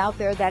listeners out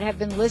there that have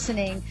been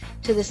listening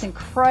to this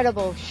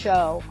incredible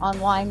show on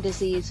Lyme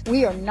disease,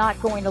 we are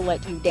not going to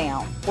let you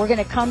down. We're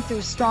going to come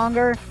through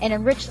stronger and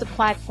enrich the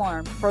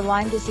platform for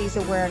Lyme disease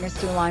awareness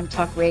through Lyme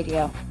Talk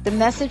Radio. The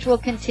message will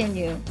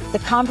continue, the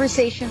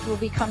conversations will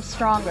become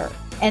stronger,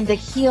 and the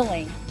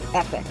healing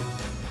epic.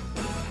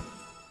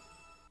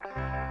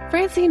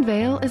 Francine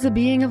Vale is a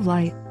being of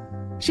light.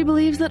 She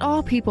believes that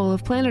all people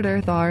of planet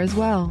Earth are as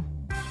well.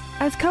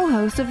 As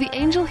co-host of the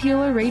Angel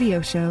Healer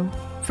radio show,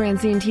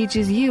 Francine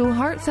teaches you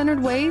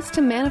heart-centered ways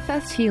to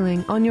manifest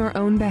healing on your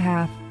own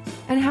behalf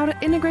and how to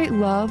integrate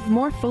love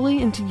more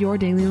fully into your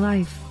daily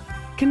life.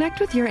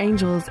 Connect with your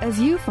angels as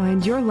you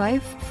find your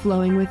life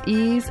flowing with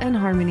ease and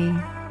harmony.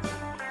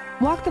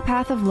 Walk the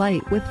path of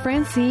light with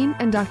Francine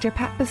and Dr.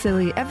 Pat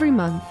Basili every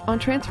month on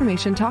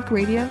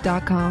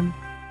TransformationTalkRadio.com.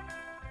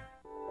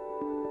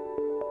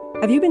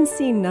 Have you been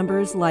seeing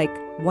numbers like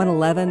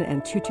 111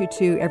 and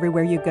 222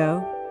 everywhere you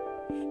go?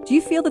 Do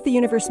you feel that the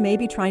universe may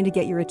be trying to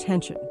get your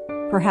attention,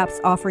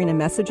 perhaps offering a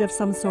message of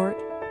some sort?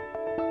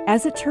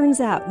 As it turns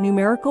out,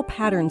 numerical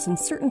patterns and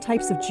certain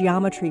types of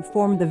geometry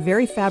form the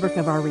very fabric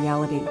of our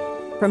reality,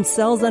 from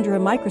cells under a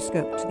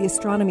microscope to the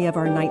astronomy of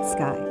our night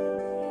sky.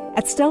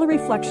 At Stellar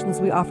Reflections,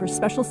 we offer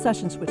special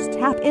sessions which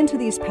tap into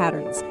these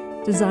patterns,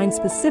 designed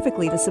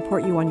specifically to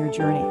support you on your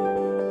journey.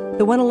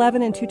 The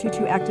 111 and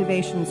 222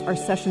 activations are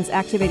sessions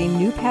activating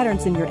new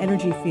patterns in your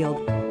energy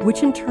field,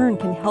 which in turn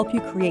can help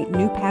you create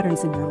new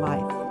patterns in your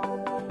life.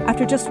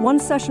 After just one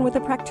session with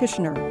a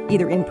practitioner,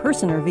 either in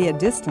person or via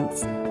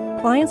distance,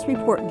 clients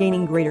report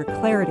gaining greater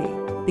clarity,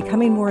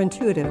 becoming more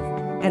intuitive,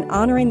 and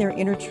honoring their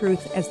inner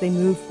truth as they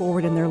move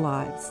forward in their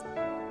lives.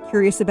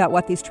 Curious about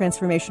what these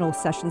transformational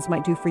sessions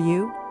might do for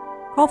you?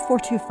 Call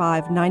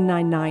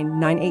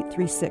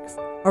 425-999-9836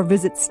 or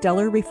visit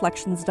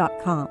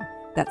stellarreflections.com.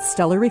 That's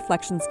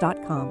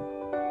stellarreflections.com.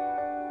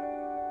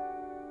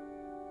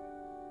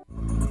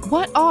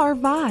 What are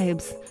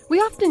vibes? We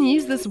often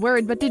use this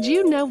word, but did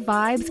you know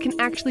vibes can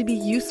actually be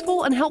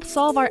useful and help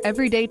solve our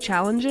everyday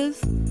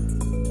challenges?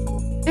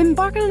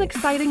 Embark on an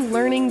exciting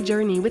learning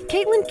journey with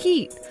Caitlin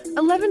Keat,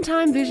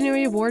 11-time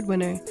Visionary Award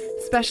winner,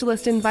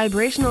 specialist in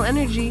vibrational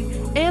energy,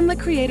 and the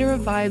creator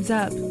of Vibes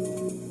Up.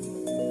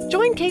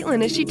 Join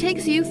Caitlin as she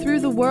takes you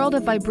through the world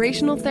of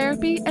vibrational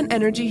therapy and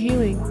energy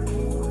healing,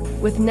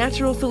 with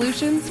natural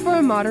solutions for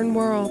a modern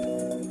world.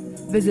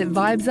 Visit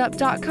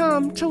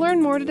vibesup.com to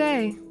learn more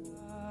today.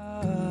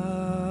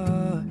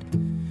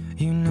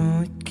 You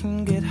know it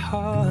can get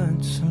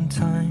hard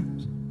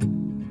sometimes.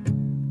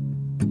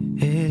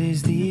 It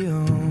is the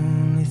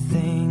only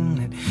thing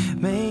that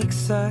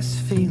makes us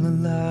feel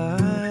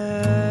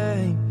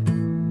alive.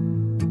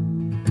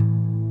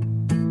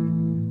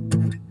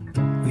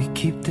 We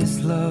keep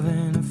this love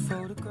in a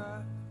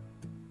photograph.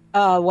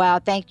 Oh, wow.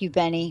 Thank you,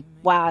 Benny.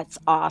 Wow, it's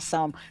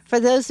awesome.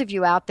 For those of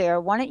you out there,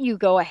 why don't you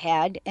go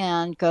ahead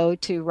and go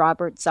to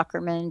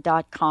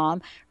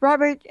robertzuckerman.com.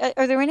 Robert,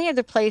 are there any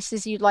other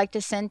places you'd like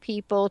to send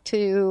people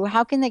to?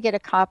 How can they get a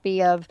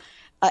copy of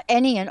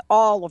any and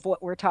all of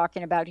what we're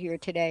talking about here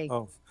today?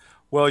 Oh,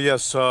 well,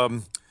 yes.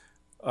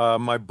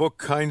 My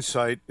book,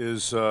 KINDSIGHT,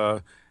 is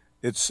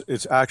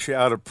it's actually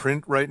out of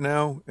print right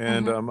now,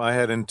 and I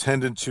had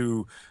intended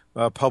to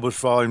publish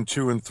volume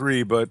 2 and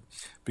 3, but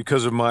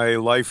because of my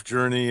life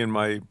journey and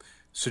my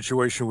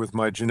situation with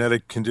my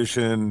genetic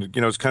condition,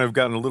 it's kind of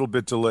gotten a little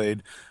bit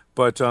delayed.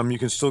 But you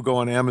can still go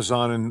on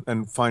Amazon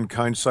and find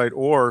KINDSIGHT,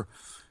 or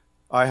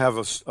I have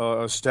a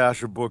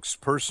stash of books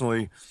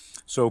personally,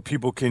 so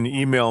people can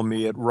email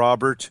me at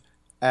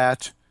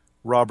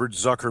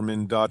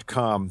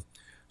robert@robertzuckerman.com.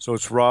 So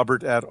it's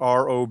Robert at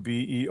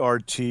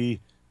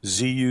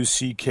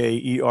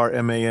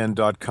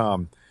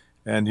ROBERTZUCKERMAN.com.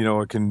 And,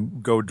 it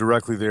can go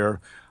directly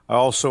there. I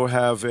also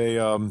have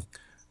a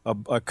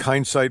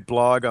KINDSIGHT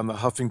blog on the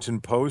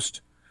Huffington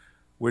Post,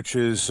 which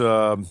is, it's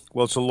a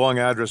long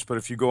address, but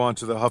if you go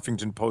onto the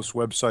Huffington Post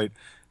website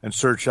and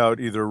search out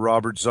either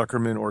Robert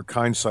Zuckerman or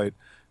KINDSIGHT,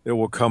 it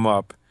will come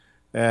up.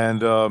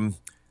 And,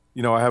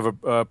 I have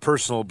a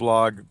personal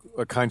blog,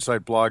 a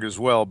KINDSIGHT blog as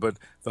well, but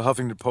the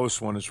Huffington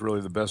Post one is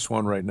really the best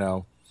one right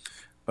now.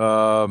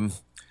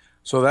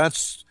 So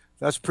that's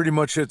pretty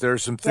much it. There are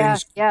some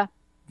things. Yeah.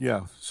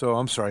 So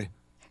I'm sorry.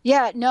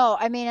 Yeah, no,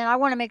 I mean, and I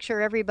want to make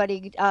sure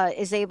everybody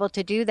is able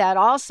to do that.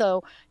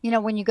 Also,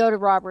 when you go to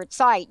Robert's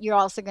site, you're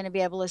also going to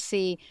be able to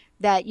see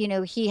that,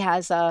 he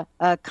has a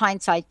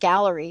KINDSIGHT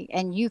gallery,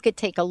 and you could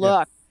take a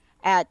look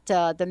at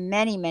the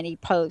many, many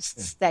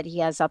posts that he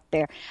has up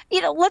there.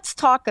 Let's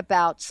talk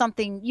about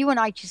something you and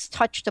I just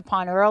touched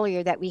upon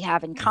earlier that we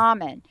have in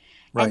common.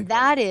 Right. And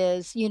that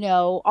is,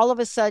 all of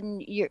a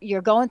sudden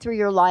you're going through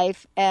your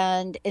life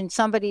and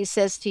somebody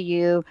says to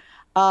you,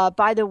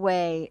 by the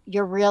way,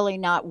 you're really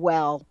not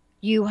well.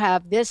 You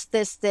have this,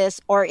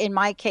 or in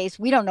my case,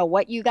 we don't know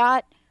what you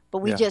got, but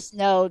we just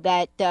know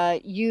that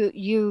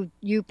you,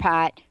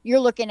 Pat, you're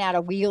looking at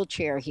a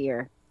wheelchair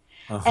here.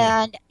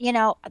 And,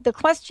 the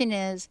question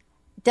is,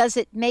 does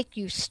it make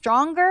you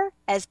stronger?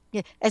 As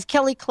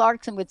Kelly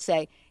Clarkson would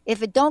say,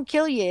 if it don't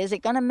kill you,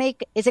 did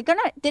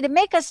it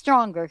make us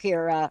stronger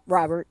here,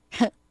 Robert?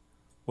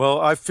 Well,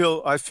 I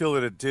feel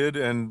that it did.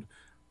 And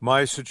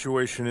my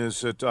situation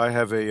is that I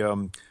have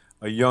a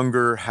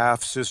younger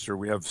half sister.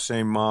 We have the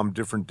same mom,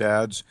 different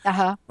dads.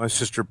 My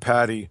sister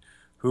Patty,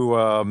 who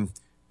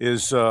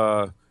is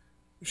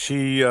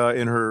she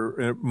in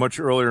her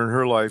much earlier in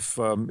her life,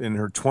 in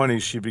her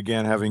 20s, she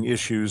began having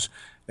issues,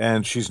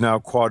 and she's now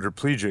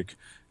quadriplegic.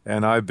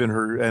 And I've been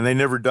and they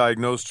never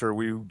diagnosed her.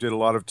 We did a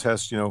lot of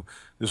tests. This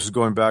was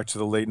going back to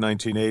the late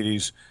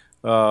 1980s,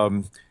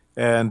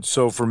 and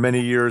so for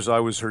many years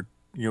I was her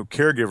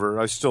caregiver.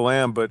 I still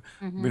am, but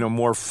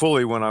more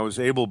fully when I was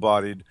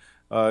able-bodied.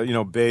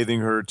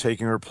 Bathing her,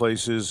 taking her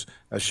places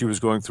as she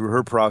was going through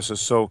her process.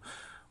 So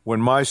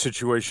when my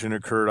situation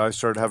occurred, I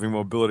started having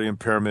mobility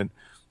impairment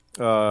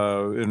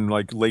in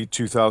like late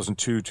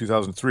 2002,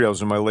 2003. I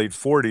was in my late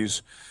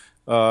 40s.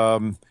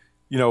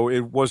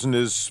 It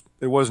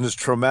wasn't as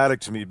traumatic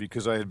to me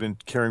because I had been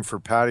caring for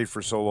Patty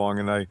for so long,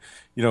 and I,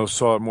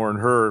 saw it more in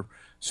her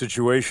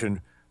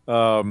situation.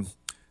 And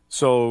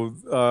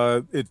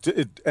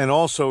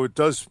also it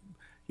does,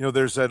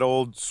 there's that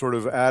old sort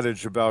of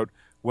adage about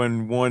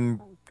when one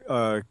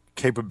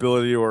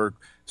capability or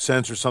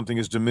sense or something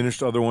is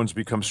diminished, other ones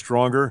become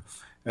stronger.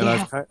 And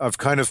I've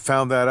kind of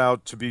found that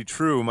out to be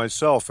true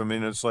myself. I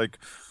mean, it's like,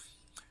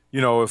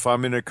 if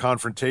I'm in a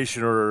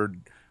confrontation or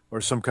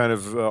some kind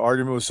of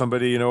argument with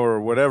somebody, or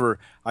whatever,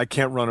 I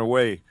can't run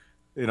away,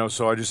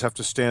 so I just have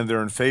to stand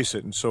there and face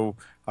it. And so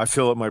I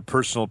feel that my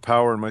personal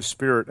power and my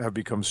spirit have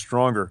become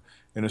stronger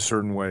in a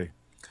certain way.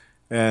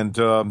 And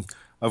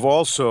I've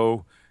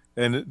also,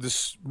 and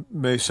this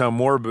may sound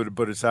morbid,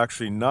 but it's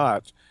actually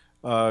not,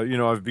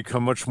 I've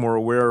become much more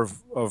aware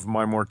of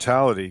my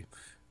mortality.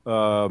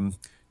 I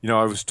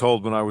was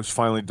told when I was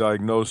finally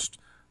diagnosed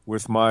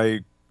with my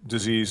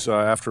disease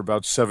after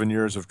about 7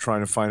 years of trying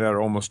to find out,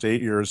 or almost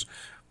 8 years,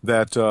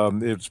 that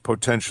it's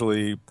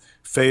potentially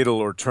fatal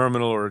or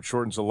terminal, or it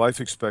shortens the life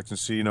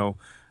expectancy.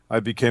 I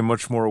became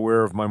much more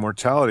aware of my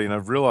mortality, and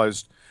I've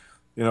realized,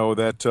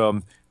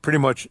 that pretty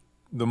much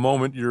the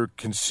moment you're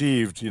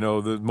conceived,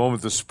 the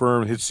moment the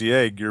sperm hits the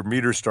egg, your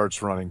meter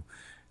starts running,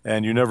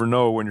 and you never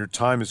know when your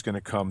time is going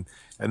to come.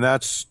 And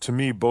that's, to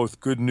me, both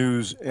good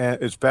news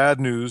and it's bad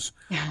news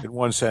in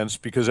one sense,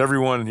 because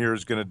everyone here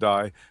is going to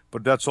die,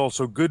 but that's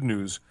also good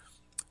news.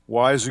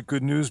 Why is it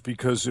good news?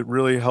 Because it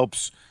really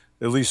helps,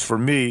 at least for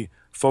me,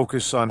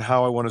 focus on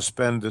how I want to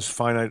spend this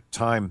finite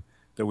time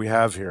that we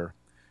have here,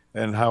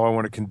 and how I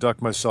want to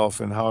conduct myself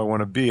and how I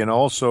want to be. And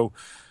also,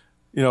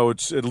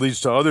 it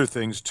leads to other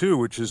things too,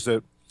 which is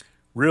that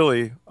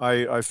really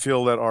I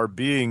feel that our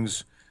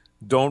beings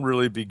don't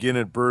really begin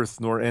at birth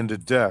nor end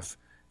at death.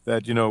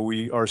 That,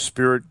 our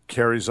spirit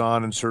carries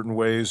on in certain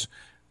ways.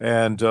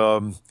 And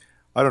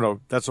I don't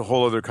know, that's a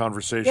whole other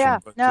conversation. Yeah,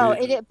 But no,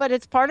 but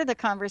it's part of the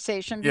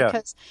conversation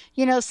because,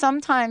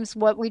 sometimes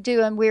what we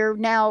do, and we're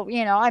now,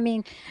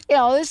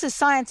 this is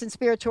science and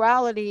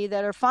spirituality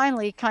that are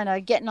finally kind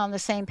of getting on the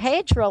same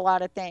page for a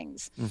lot of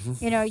things.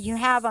 Mm-hmm. You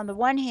have, on the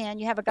one hand,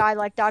 you have a guy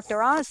like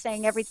Dr. Oz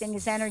saying everything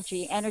is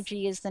energy.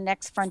 Energy is the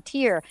next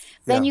frontier.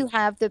 Then you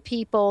have the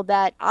people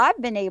that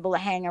I've been able to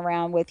hang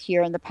around with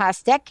here in the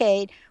past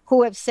decade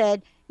who have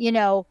said,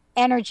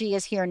 energy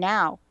is here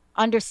now.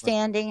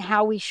 Understanding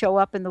how we show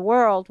up in the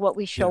world, what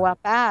we show up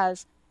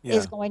as,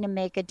 is going to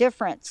make a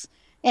difference.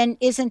 And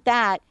isn't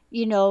that,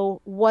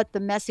 what the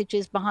message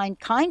is behind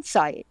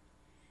KINDSIGHT?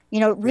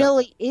 It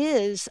really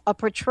is a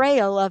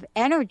portrayal of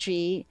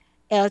energy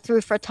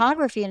through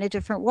photography in a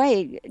different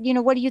way.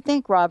 What do you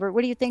think, Robert?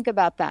 What do you think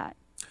about that?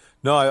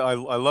 No,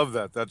 I love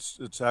that.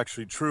 It's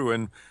actually true.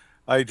 And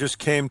I just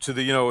came to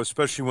the,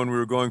 especially when we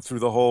were going through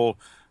the whole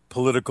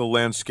political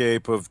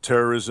landscape of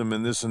terrorism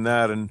and this and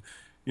that. And,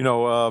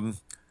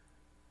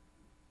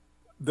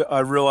 I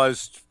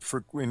realized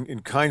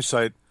in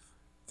KINDSIGHT,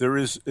 there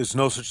is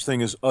no such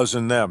thing as us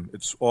and them.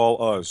 It's all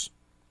us.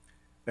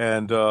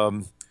 And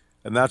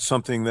that's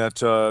something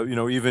that,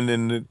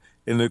 even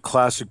in the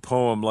classic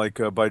poem,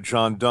 like by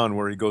John Donne,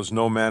 where he goes,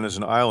 "No man is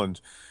an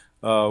island."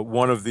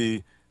 One of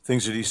the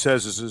things that he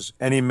says is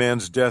any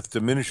man's death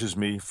diminishes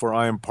me, for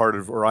I am part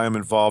of, or I am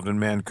involved in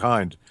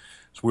mankind.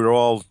 So we're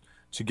all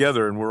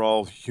together, and we're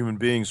all human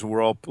beings, and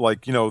we're all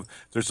like,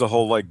 there's the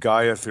whole like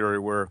Gaia theory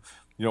where,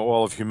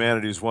 all of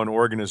humanity is one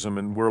organism,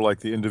 and we're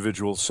like the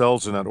individual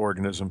cells in that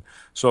organism.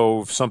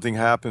 So if something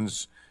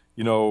happens,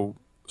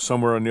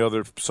 somewhere on the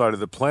other side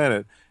of the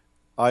planet,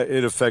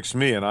 it affects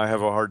me, and I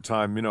have a hard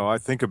time, I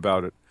think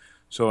about it.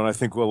 So, and I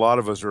think a lot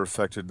of us are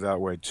affected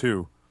that way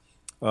too.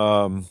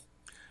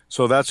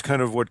 So that's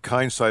kind of what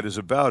KINDSIGHT is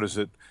about, is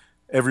that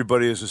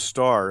everybody is a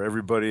star,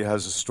 everybody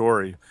has a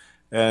story.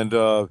 And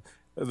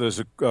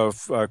there's a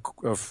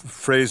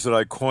phrase that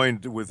I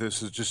coined with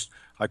this, is just,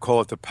 I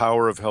call it the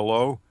power of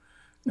hello.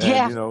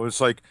 And,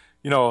 it's like,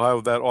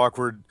 how that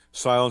awkward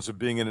silence of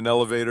being in an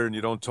elevator and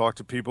you don't talk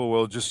to people.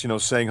 Well, just,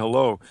 saying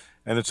hello.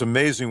 And it's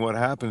amazing what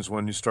happens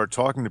when you start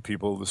talking to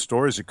people, the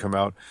stories that come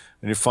out,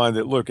 and you find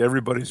that, look,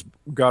 everybody's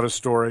got a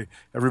story.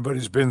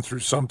 Everybody's been through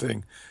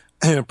something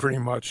pretty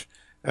much.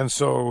 And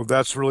so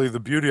that's really the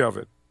beauty of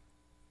it.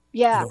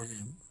 Yeah.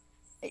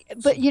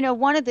 But,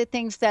 one of the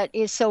things that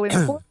is so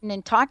important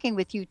in talking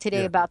with you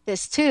today about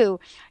this too,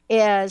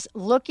 is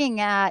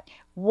looking at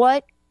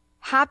what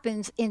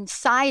happens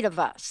inside of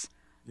us.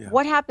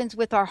 What happens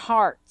with our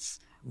hearts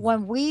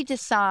when we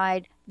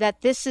decide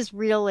that this is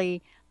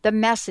really the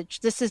message,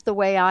 this is the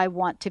way I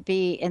want to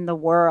be in the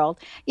world.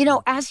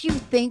 As you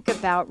think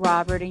about,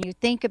 Robert, and you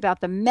think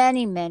about the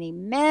many, many,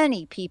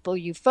 many people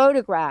you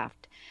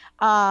photographed,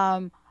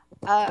 who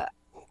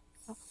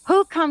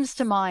comes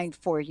to mind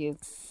for you?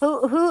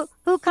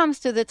 Who comes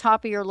to the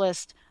top of your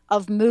list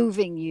of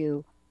moving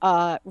you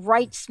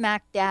right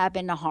smack dab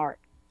in the heart?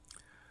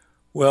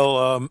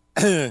 Well,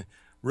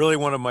 really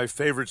one of my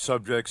favorite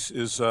subjects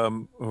is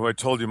who I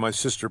told you, my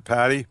sister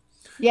Patty.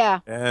 Yeah.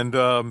 And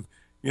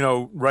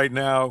right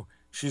now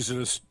she's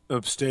at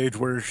a stage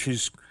where she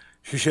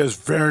has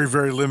very,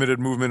 very limited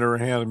movement in her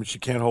hand. I mean, she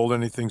can't hold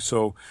anything,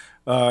 so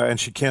and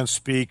she can't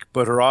speak,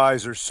 but her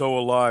eyes are so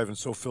alive and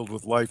so filled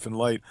with life and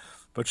light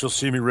but she'll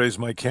see me raise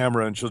my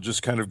camera and she'll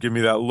just kind of give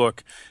me that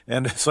look.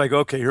 And it's like,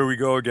 okay, here we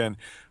go again.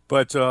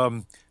 But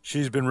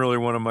she's been really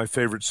one of my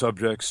favorite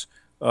subjects.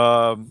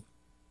 I've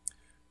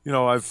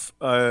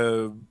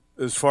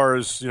as far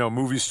as,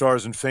 movie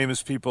stars and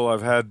famous people,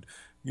 I've had,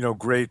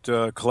 great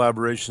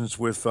collaborations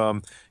with,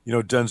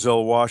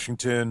 Denzel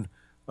Washington,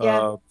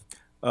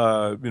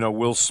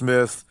 Will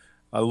Smith.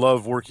 I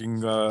love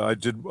working. I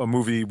did a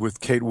movie with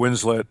Kate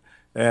Winslet,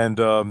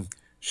 and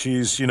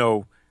she's,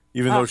 even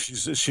though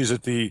she's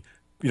at the,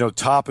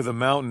 top of the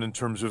mountain in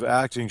terms of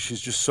acting,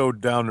 she's just so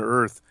down to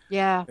earth.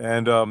 Yeah.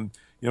 And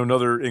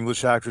another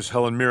English actress,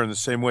 Helen Mirren, the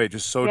same way,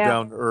 just so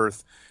down to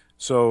earth.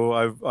 So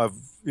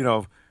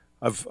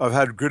I've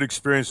had good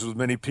experiences with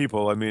many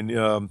people. I mean,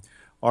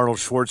 Arnold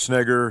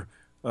Schwarzenegger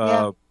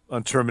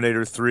on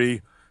Terminator 3.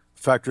 In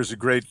fact, there's a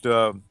great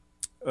story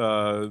that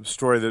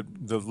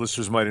the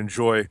listeners might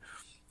enjoy.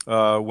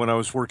 When I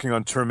was working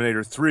on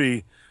Terminator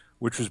 3,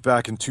 which was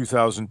back in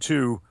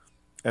 2002,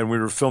 and we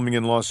were filming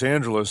in Los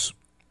Angeles,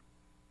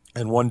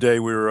 and one day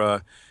we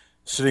were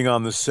sitting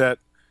on the set,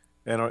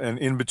 and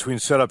in between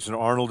setups, and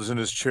Arnold is in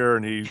his chair,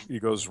 and he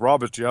goes,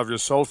 "Robert, do you have your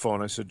cell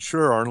phone?" I said,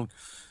 "Sure, Arnold."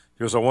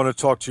 He goes, "I want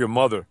to talk to your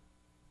mother."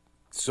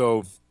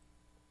 So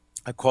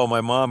I call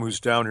my mom, who's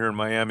down here in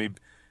Miami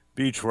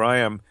Beach where I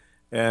am,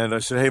 and I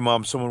said, "Hey,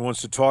 Mom, someone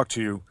wants to talk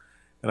to you."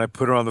 And I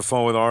put her on the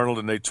phone with Arnold,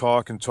 and they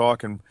talk, and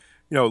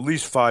at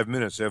least 5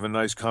 minutes. They have a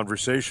nice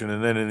conversation.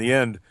 And then in the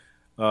end,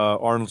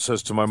 Arnold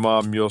says to my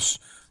mom,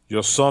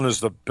 your son is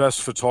the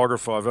best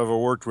photographer I've ever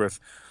worked with.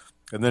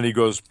 And then he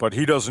goes, "But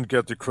he doesn't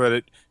get the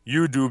credit.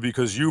 You do,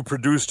 because you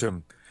produced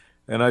him."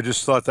 And I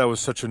just thought that was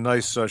such a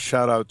nice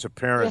shout out to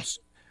parents,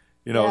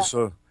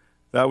 so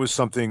that was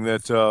something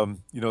that,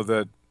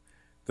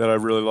 that I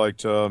really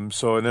liked. And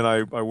then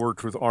I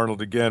worked with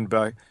Arnold again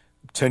back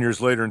 10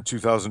 years later in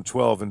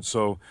 2012. And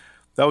so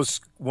that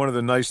was one of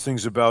the nice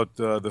things about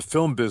the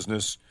film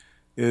business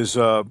is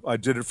I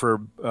did it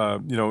for,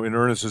 in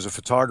earnest as a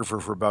photographer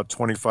for about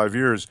 25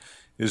 years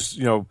is,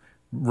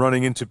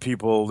 running into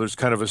people. There's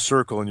kind of a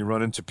circle and you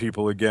run into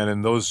people again.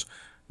 And those,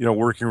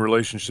 working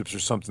relationships are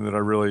something that I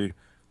really,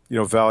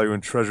 value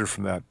and treasure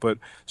from that. But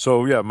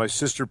so, yeah, my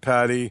sister,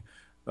 Patty,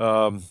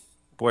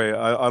 boy,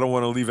 I don't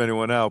want to leave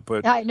anyone out,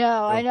 but I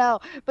know.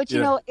 But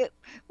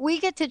we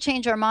get to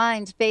change our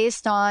minds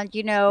based on,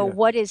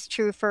 what is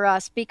true for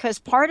us, because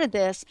part of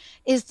this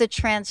is the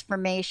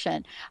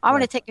transformation. I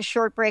want to take a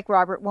short break,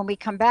 Robert. When we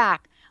come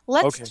back,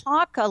 let's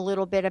talk a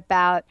little bit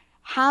about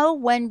how,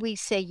 when we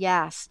say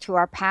yes to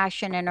our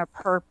passion and our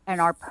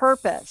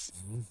purpose,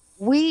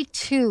 we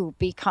too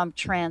become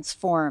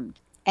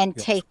transformed and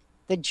take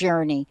the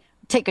journey.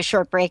 Take a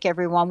short break,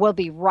 everyone. We'll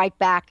be right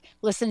back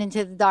listening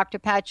to the Dr.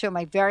 Pat Show.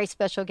 My very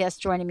special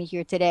guest joining me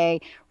here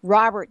today,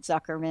 Robert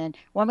Zuckerman.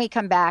 When we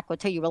come back, we'll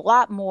tell you a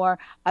lot more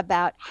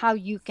about how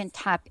you can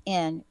tap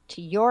in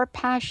to your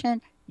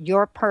passion,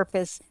 your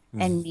purpose,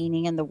 and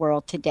meaning in the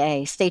world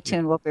today. Stay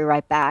tuned. We'll be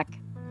right back.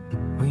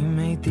 We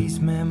made these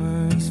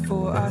memories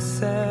for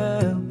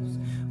ourselves,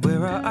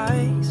 where our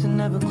eyes are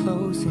never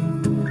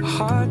closing, our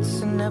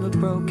hearts are never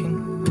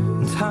broken,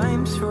 and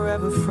time's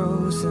forever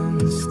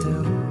frozen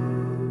still.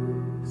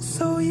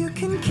 So you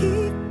can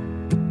keep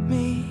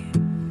me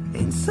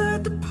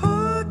inside the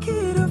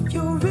pocket of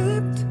your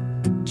ripped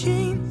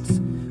jeans,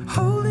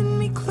 holding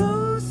me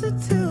closer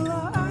till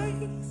our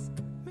eyes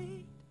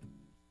meet.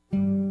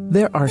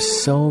 There are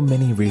so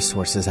many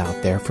resources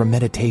out there for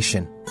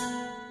meditation.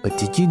 But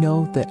did you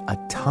know that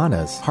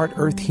Atana's Heart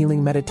Earth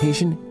Healing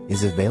Meditation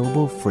is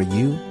available for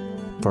you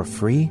for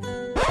free?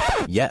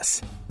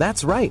 Yes,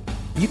 that's right.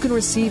 You can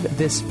receive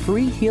this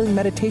free healing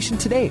meditation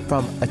today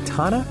from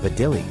Atana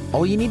Vadili.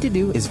 All you need to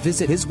do is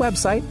visit his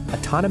website,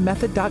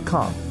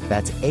 atanamethod.com.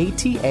 That's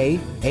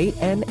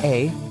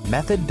ATAANA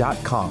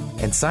method.com,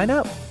 and sign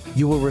up.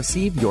 You will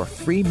receive your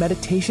free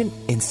meditation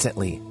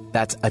instantly.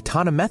 That's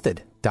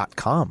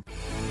atanamethod.com.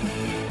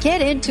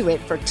 Get into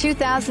it for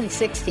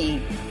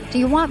 2016. Do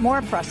you want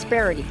more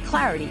prosperity,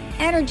 clarity,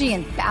 energy,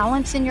 and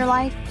balance in your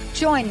life?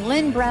 Join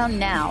Lynn Brown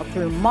now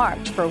through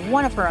March for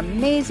one of her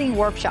amazing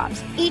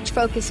workshops, each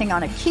focusing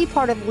on a key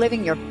part of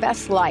living your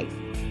best life.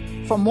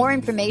 For more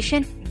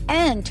information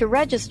and to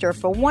register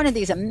for one of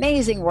these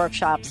amazing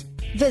workshops,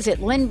 visit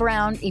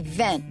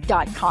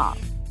lynnbrownevent.com.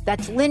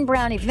 That's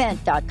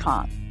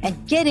lynnbrownevent.com.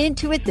 And get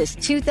into it this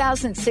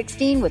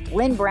 2016 with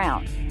Lynn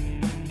Brown.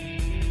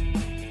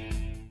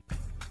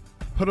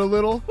 Put a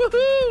little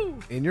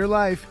woohoo in your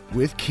life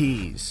with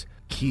Keys.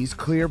 Keys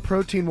Clear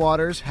Protein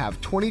Waters have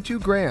 22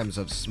 grams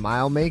of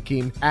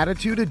smile-making,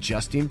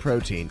 attitude-adjusting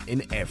protein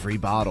in every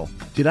bottle.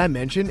 Did I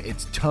mention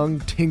its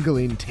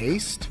tongue-tingling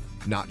taste?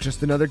 Not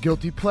just another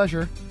guilty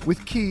pleasure.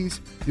 With Keys,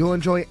 you'll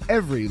enjoy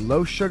every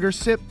low-sugar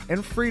sip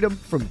and freedom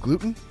from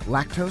gluten,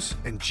 lactose,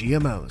 and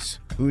GMOs.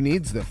 Who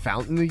needs the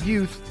fountain of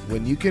youth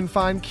when you can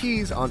find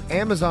Keys on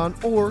Amazon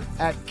or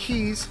at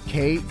Keys,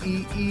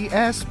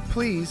 Kees,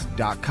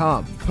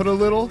 please.com. Put a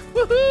little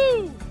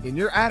woohoo in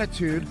your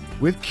attitude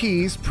with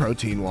Keys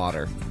Protein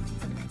Water.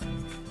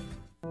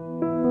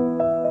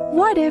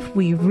 What if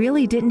we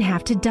really didn't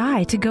have to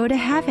die to go to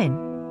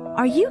heaven?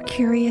 Are you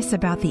curious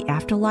about the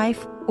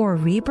afterlife or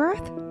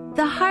rebirth?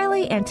 The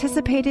highly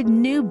anticipated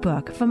new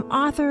book from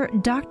author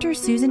Dr.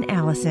 Susan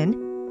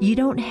Allison, You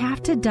Don't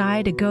Have to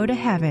Die to Go to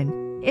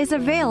Heaven, is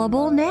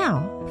available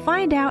now.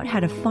 Find out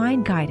how to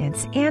find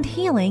guidance and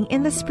healing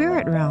in the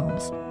spirit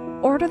realms.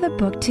 Order the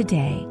book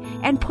today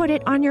and put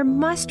it on your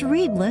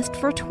must-read list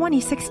for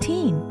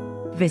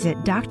 2016. Visit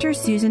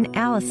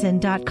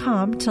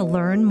drsusanallison.com to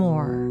learn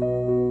more.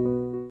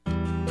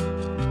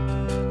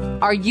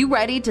 Are you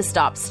ready to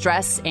stop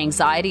stress,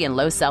 anxiety, and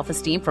low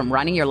self-esteem from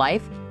running your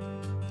life?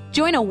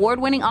 Join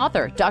award-winning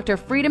author Dr.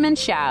 Friedemann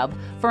Schaub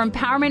for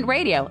Empowerment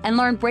Radio and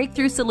learn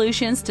breakthrough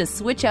solutions to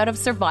switch out of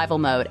survival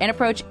mode and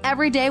approach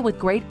every day with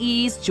great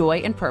ease, joy,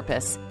 and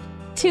purpose.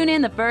 Tune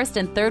in the first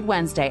and third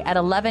Wednesday at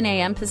 11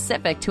 a.m.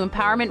 Pacific to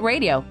Empowerment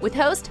Radio with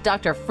host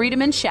Dr.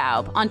 Friedemann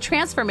Schaub on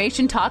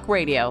Transformation Talk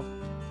Radio.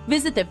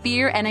 Visit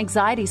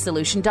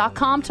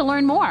thefearandanxietysolution.com to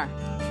learn more.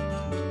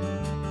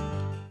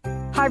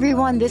 Hi,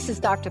 everyone. This is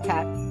Dr.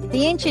 Pat.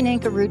 The ancient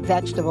Inca root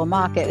vegetable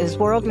maca is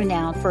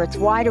world-renowned for its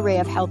wide array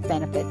of health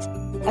benefits.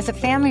 As a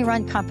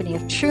family-run company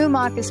of true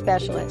maca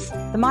specialists,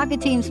 the maca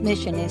team's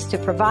mission is to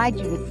provide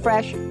you with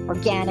fresh,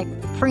 organic,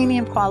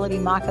 premium-quality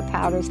maca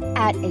powders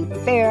at a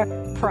fair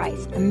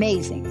price.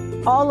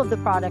 Amazing. All of the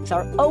products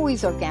are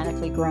always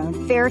organically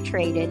grown,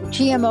 fair-traded,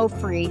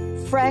 GMO-free,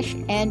 fresh,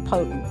 and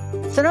potent.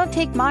 So don't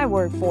take my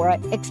word for it.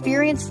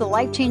 Experience the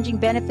life-changing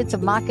benefits of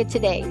maca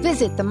today.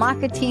 Visit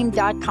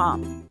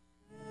themacateam.com.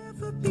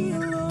 Be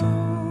alone.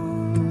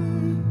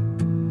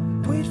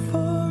 Wait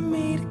for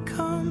me to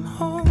come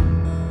home.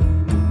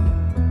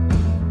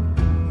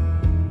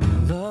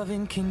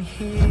 Loving can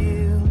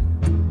heal.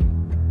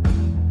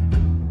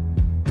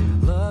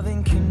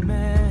 Loving can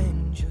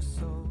mend your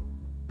soul.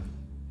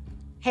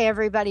 Hey,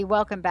 everybody.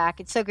 Welcome back.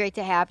 It's so great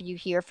to have you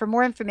here. For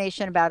more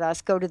information about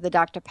us, go to the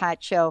Dr.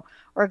 Pat Show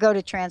or go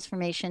to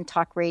Transformation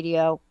Talk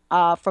Radio.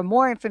 For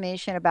more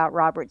information about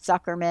Robert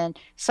Zuckerman,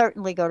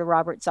 certainly go to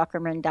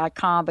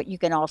robertzuckerman.com, but you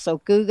can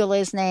also Google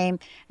his name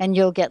and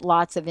you'll get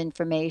lots of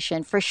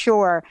information. For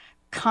sure,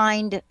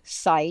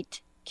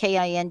 KINDSIGHT,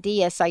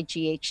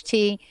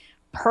 KINDSIGHT,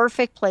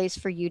 perfect place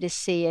for you to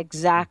see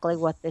exactly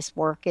what this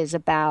work is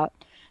about.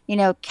 You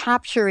know,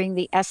 capturing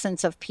the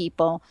essence of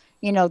people,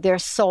 you know, their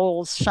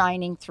souls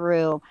shining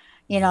through.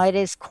 You know, it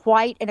is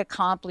quite an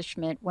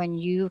accomplishment when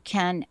you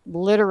can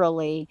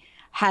literally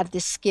have the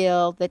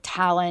skill, the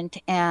talent,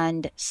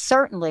 and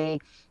certainly,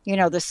 you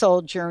know, the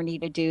soul journey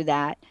to do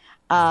that.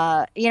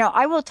 You know,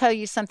 I will tell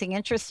you something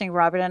interesting,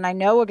 Robert, and I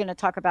know we're going to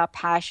talk about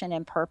passion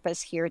and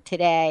purpose here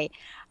today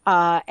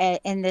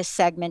in this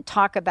segment,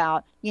 talk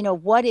about, you know,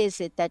 what is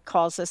it that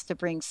calls us to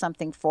bring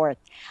something forth.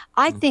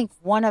 I think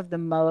one of the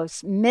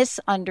most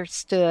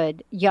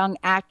misunderstood young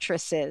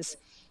actresses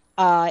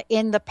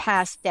in the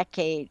past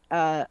decade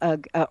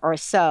or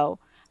so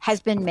has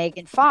been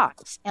Megan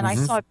Fox. And I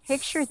saw a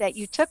picture that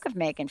you took of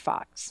Megan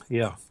Fox.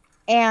 Yeah.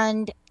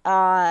 And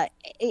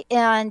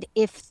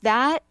if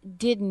that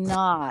did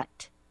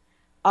not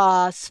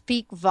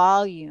speak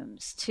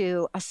volumes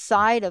to a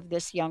side of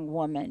this young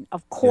woman,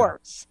 of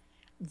course,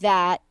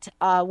 that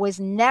was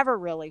never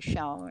really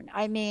shown.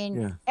 I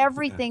mean,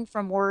 everything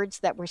from words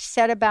that were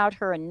said about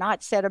her and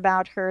not said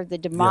about her, the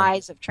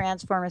demise of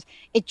Transformers,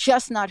 it's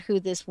just not who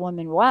this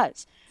woman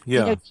was.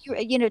 Yeah.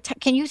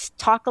 Can you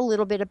talk a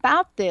little bit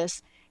about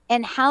this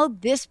and how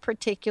this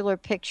particular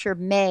picture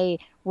may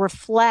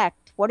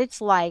reflect what it's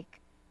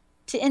like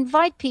to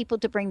invite people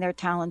to bring their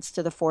talents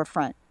to the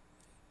forefront?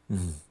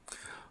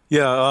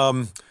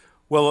 Yeah.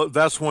 Well,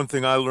 that's one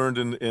thing I learned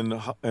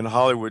in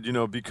Hollywood, you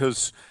know,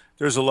 because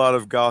there's a lot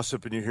of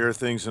gossip and you hear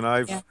things, and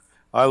I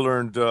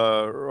learned,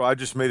 I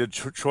just made a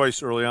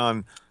choice early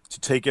on to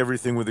take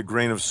everything with a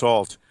grain of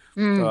salt,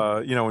 you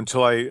know,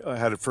 until I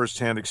had a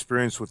firsthand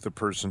experience with the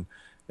person.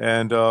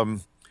 And,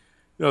 you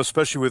know,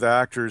 especially with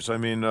actors, I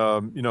mean,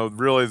 you know,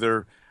 really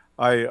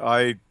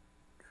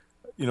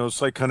you know,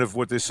 it's like kind of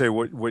what they say,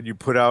 what you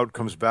put out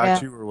comes back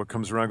to you, or what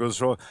comes around goes.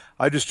 So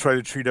I just try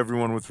to treat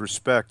everyone with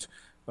respect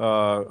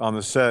on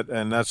the set.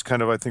 And that's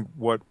kind of, I think,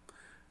 what,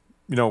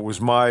 you know, was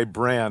my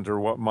brand,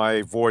 or what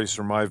my voice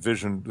or my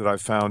vision that I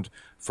found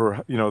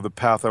for, you know, the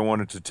path I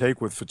wanted to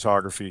take with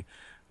photography.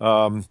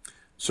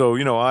 So,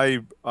 you know,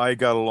 I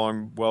got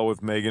along well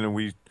with Megan, and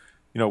we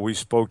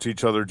spoke to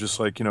each other just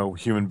like, you know,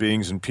 human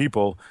beings and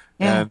people.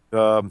 Yeah.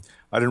 And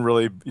I didn't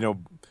really, you know,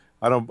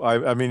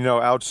 I mean, you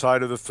know,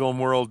 outside of the film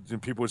world,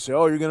 and people would say,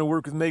 oh, you're going to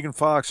work with Megan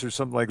Fox or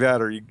something like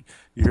that, or you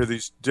hear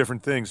these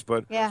different things.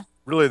 But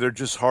really, they're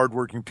just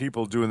hardworking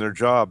people doing their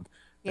job.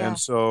 Yeah. And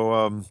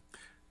so,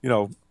 you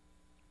know,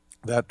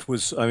 that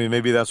was, I mean,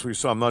 maybe that's what you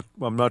saw.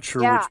 I'm not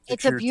sure. Yeah,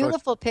 it's a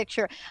beautiful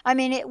picture. I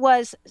mean, it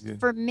was,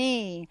 for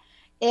me,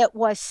 it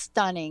was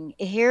stunning.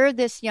 Here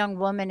this young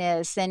woman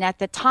is, and at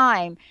the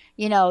time,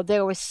 you know,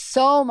 there was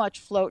so much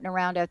floating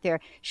around out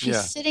there.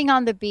 She's sitting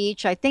on the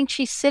beach. I think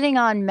she's sitting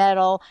on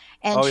metal,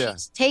 and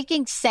she's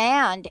taking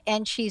sand,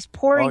 and she's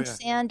pouring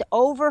sand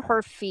over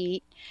her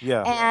feet.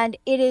 Yeah. And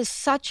it is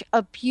such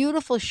a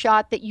beautiful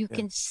shot that you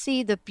can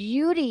see the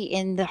beauty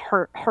in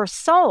her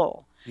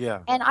soul. Yeah.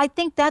 And I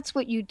think that's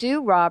what you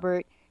do,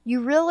 Robert.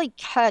 you really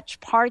catch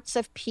parts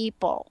of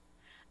people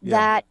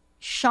Yeah.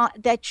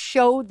 that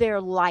show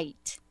their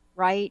light,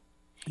 right?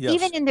 Yes.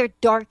 Even in their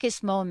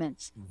darkest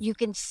moments, you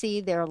can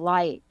see their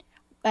light.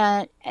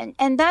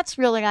 And that's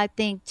really, I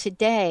think,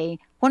 today,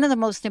 one of the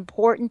most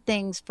important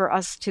things for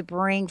us to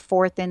bring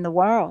forth in the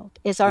world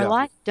is our Yeah.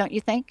 light, don't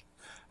you think?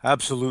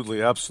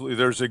 Absolutely. Absolutely.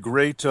 There's a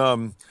great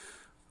book,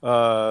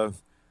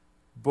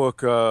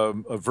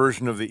 a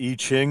version of the I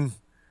Ching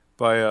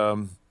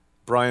by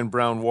Brian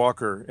Brown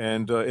Walker.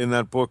 And in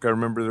that book, I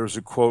remember there was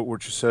a quote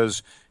which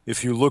says,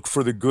 "If you look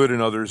for the good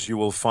in others, you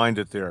will find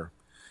it there."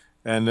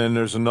 And then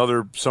there's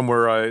another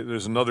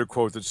there's another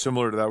quote that's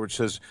similar to that, which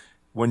says,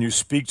 "When you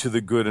speak to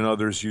the good in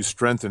others, you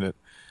strengthen it."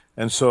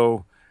 And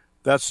so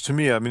that's, to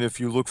me, I mean, if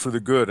you look for the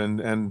good,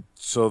 and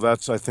so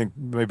that's, I think,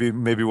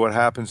 maybe what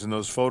happens in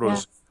those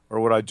photos, or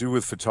what I do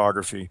with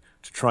photography,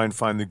 to try and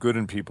find the good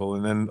in people,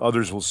 and then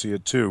others will see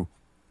it too.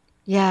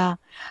 Yeah.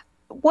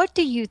 What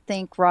do you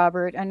think,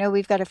 Robert? I know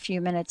we've got a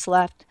few minutes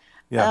left.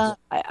 Yeah.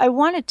 I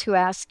wanted to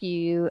ask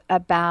you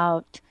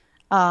about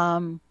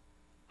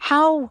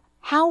how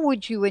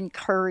would you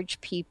encourage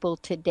people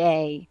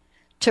today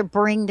to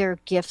bring their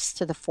gifts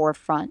to the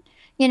forefront?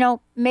 You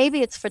know,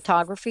 maybe it's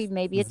photography,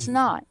 maybe it's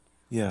not.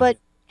 Yeah. But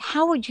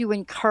how would you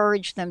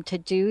encourage them to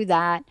do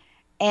that?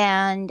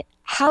 And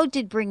how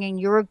did bringing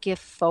your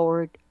gift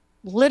forward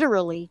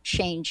literally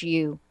change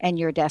you and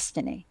your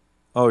destiny?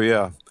 Oh,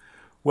 yeah.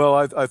 Well,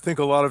 I think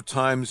a lot of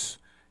times,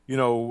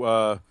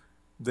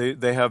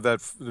 they have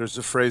that. There's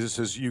a phrase that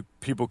says, "You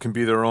people can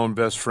be their own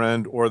best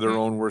friend or their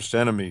own worst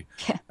enemy,"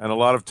 and a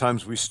lot of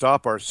times we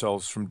stop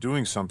ourselves from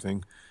doing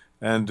something.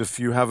 And if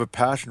you have a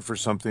passion for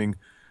something,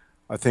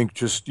 I think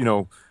just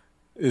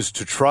is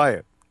to try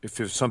it if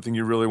it's something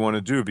you really want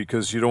to do,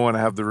 because you don't want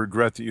to have the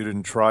regret that you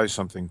didn't try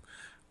something.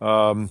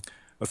 A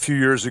few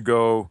years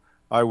ago,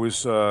 I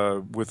was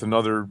with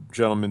another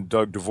gentleman,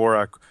 Doug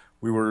Dvorak.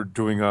 We were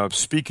doing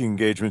speaking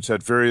engagements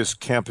at various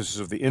campuses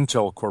of the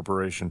Intel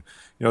Corporation.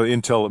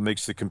 Intel that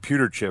makes the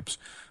computer chips.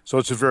 So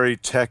it's a very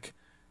tech,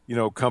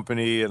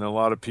 company, and a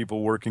lot of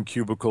people work in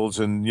cubicles,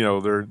 and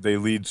they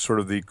lead sort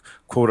of the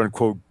quote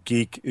unquote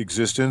geek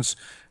existence.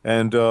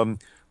 And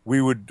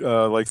we would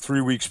like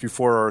 3 weeks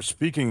before our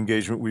speaking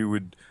engagement, we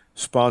would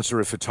sponsor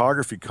a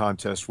photography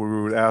contest where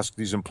we would ask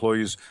these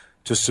employees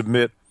to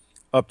submit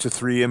up to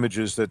 3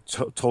 images that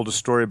told a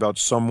story about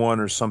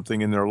someone or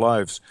something in their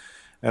lives.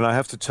 And I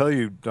have to tell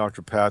you,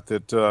 Dr. Pat,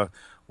 that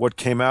what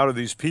came out of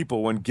these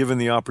people when given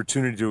the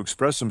opportunity to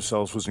express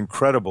themselves was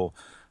incredible.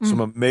 Some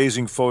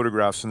amazing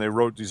photographs, and they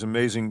wrote these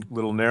amazing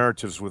little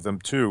narratives with them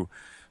too.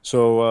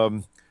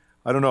 So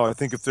I don't know. I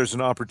think if there's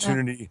an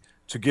opportunity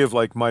to give,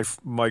 like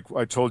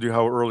I told you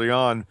how early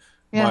on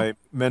my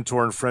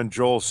mentor and friend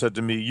Joel said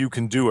to me, "You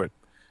can do it,"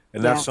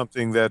 and that's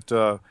something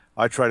that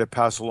I try to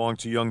pass along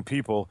to young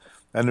people.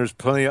 And there's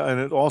plenty, and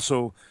it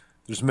also.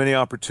 There's many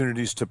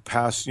opportunities to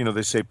pass,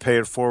 they say pay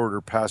it forward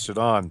or pass it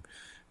on.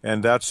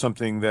 And that's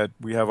something that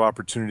we have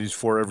opportunities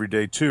for every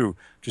day too,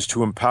 just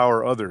to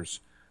empower others.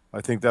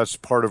 I think that's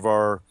part of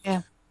our,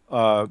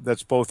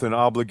 that's both an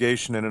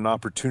obligation and an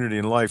opportunity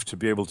in life to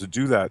be able to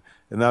do that.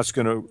 And that's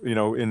going to,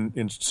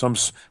 in some,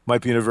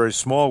 might be in a very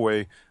small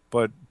way,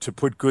 but to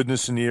put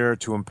goodness in the air,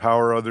 to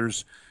empower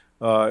others,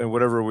 and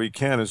whatever we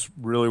can is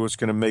really what's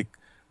going to make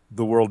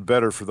the world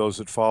better for those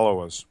that follow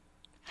us.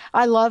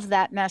 I love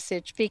that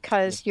message,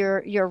 because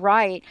you're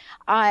right.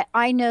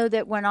 I know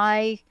that when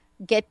I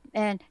get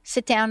and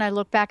sit down, I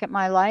look back at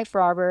my life,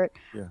 Robert,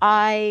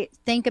 I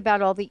think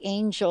about all the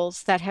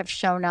angels that have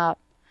shown up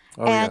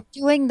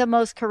doing the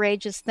most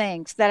courageous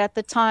things that at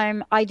the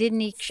time I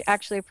didn't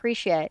actually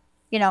appreciate.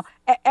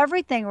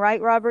 Everything,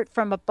 right, Robert,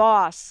 from a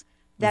boss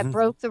that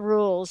broke the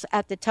rules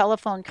at the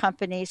telephone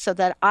company so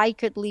that I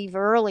could leave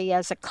early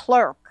as a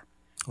clerk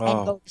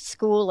and go to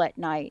school at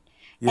night.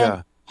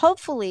 And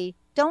hopefully,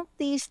 don't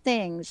these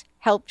things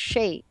help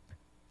shape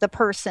the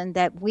person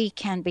that we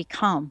can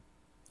become?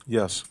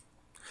 Yes.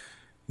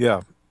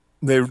 Yeah,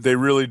 they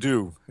really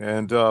do.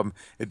 And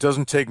it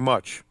doesn't take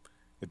much.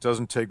 It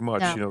doesn't take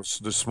much. No.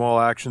 The small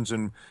actions,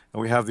 and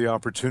we have the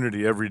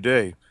opportunity every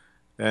day.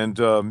 And,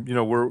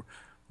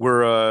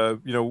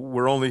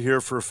 we're only here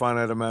for a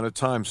finite amount of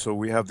time. So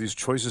we have these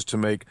choices to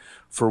make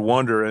for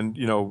wonder. And,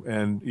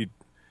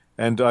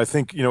 and I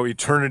think,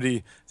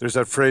 eternity, there's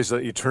that phrase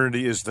that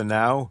eternity is the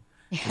now.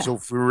 Yeah. So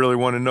if we really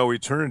want to know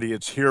eternity,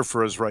 it's here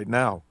for us right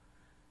now.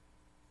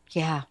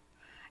 Yeah.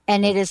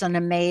 And it is an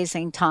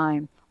amazing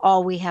time.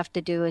 All we have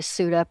to do is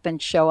suit up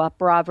and show up.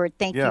 Robert,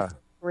 thank you for a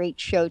great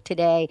show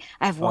today.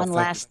 I have one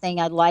last thing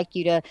I'd like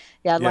to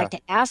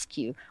ask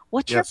you.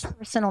 What's your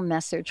personal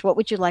message? What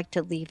would you like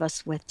to leave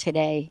us with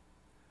today?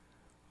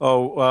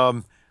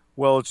 Well,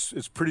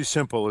 it's pretty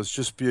simple. It's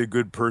just be a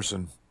good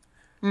person.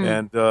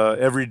 And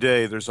every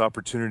day there's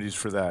opportunities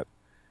for that.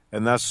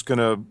 And that's going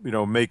to,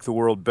 make the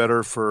world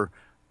better for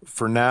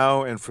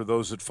now and for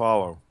those that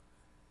follow.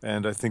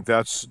 And I think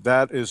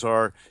that is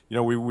our,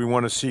 we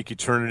want to seek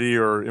eternity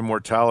or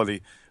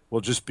immortality.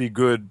 Well, just be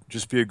good.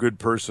 Just be a good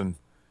person.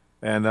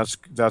 And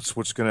that's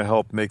what's going to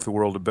help make the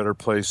world a better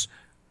place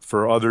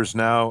for others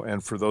now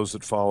and for those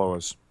that follow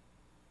us.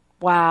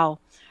 Wow.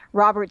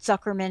 Robert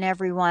Zuckerman,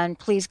 everyone,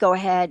 please go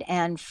ahead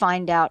and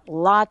find out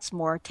lots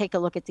more. Take a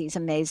look at these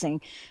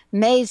amazing,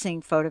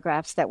 amazing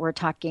photographs that we're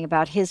talking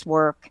about, his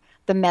work,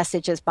 the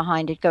messages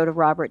behind it. Go to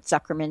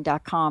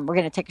robertzuckerman.com. We're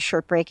going to take a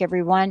short break,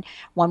 everyone.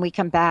 When we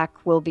come back,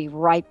 we'll be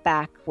right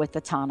back with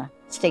Atana.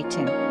 Stay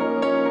tuned.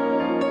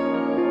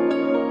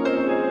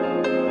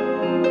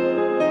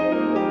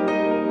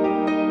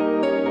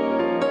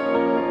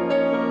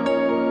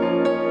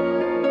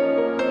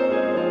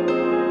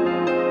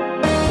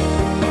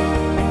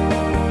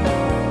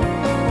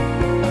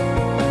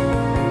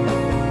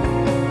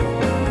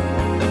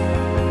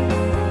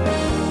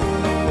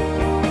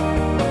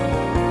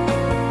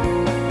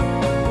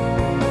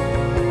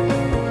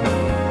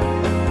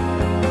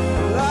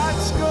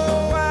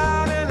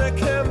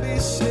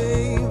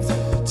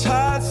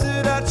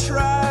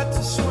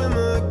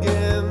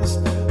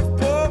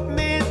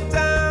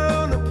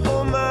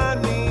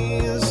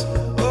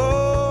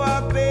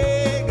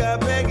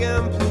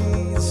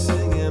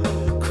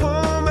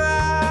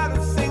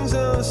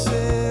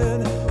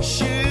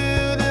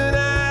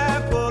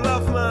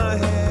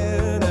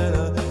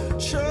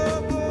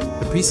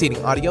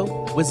 Preceding audio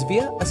was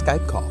via a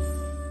Skype call.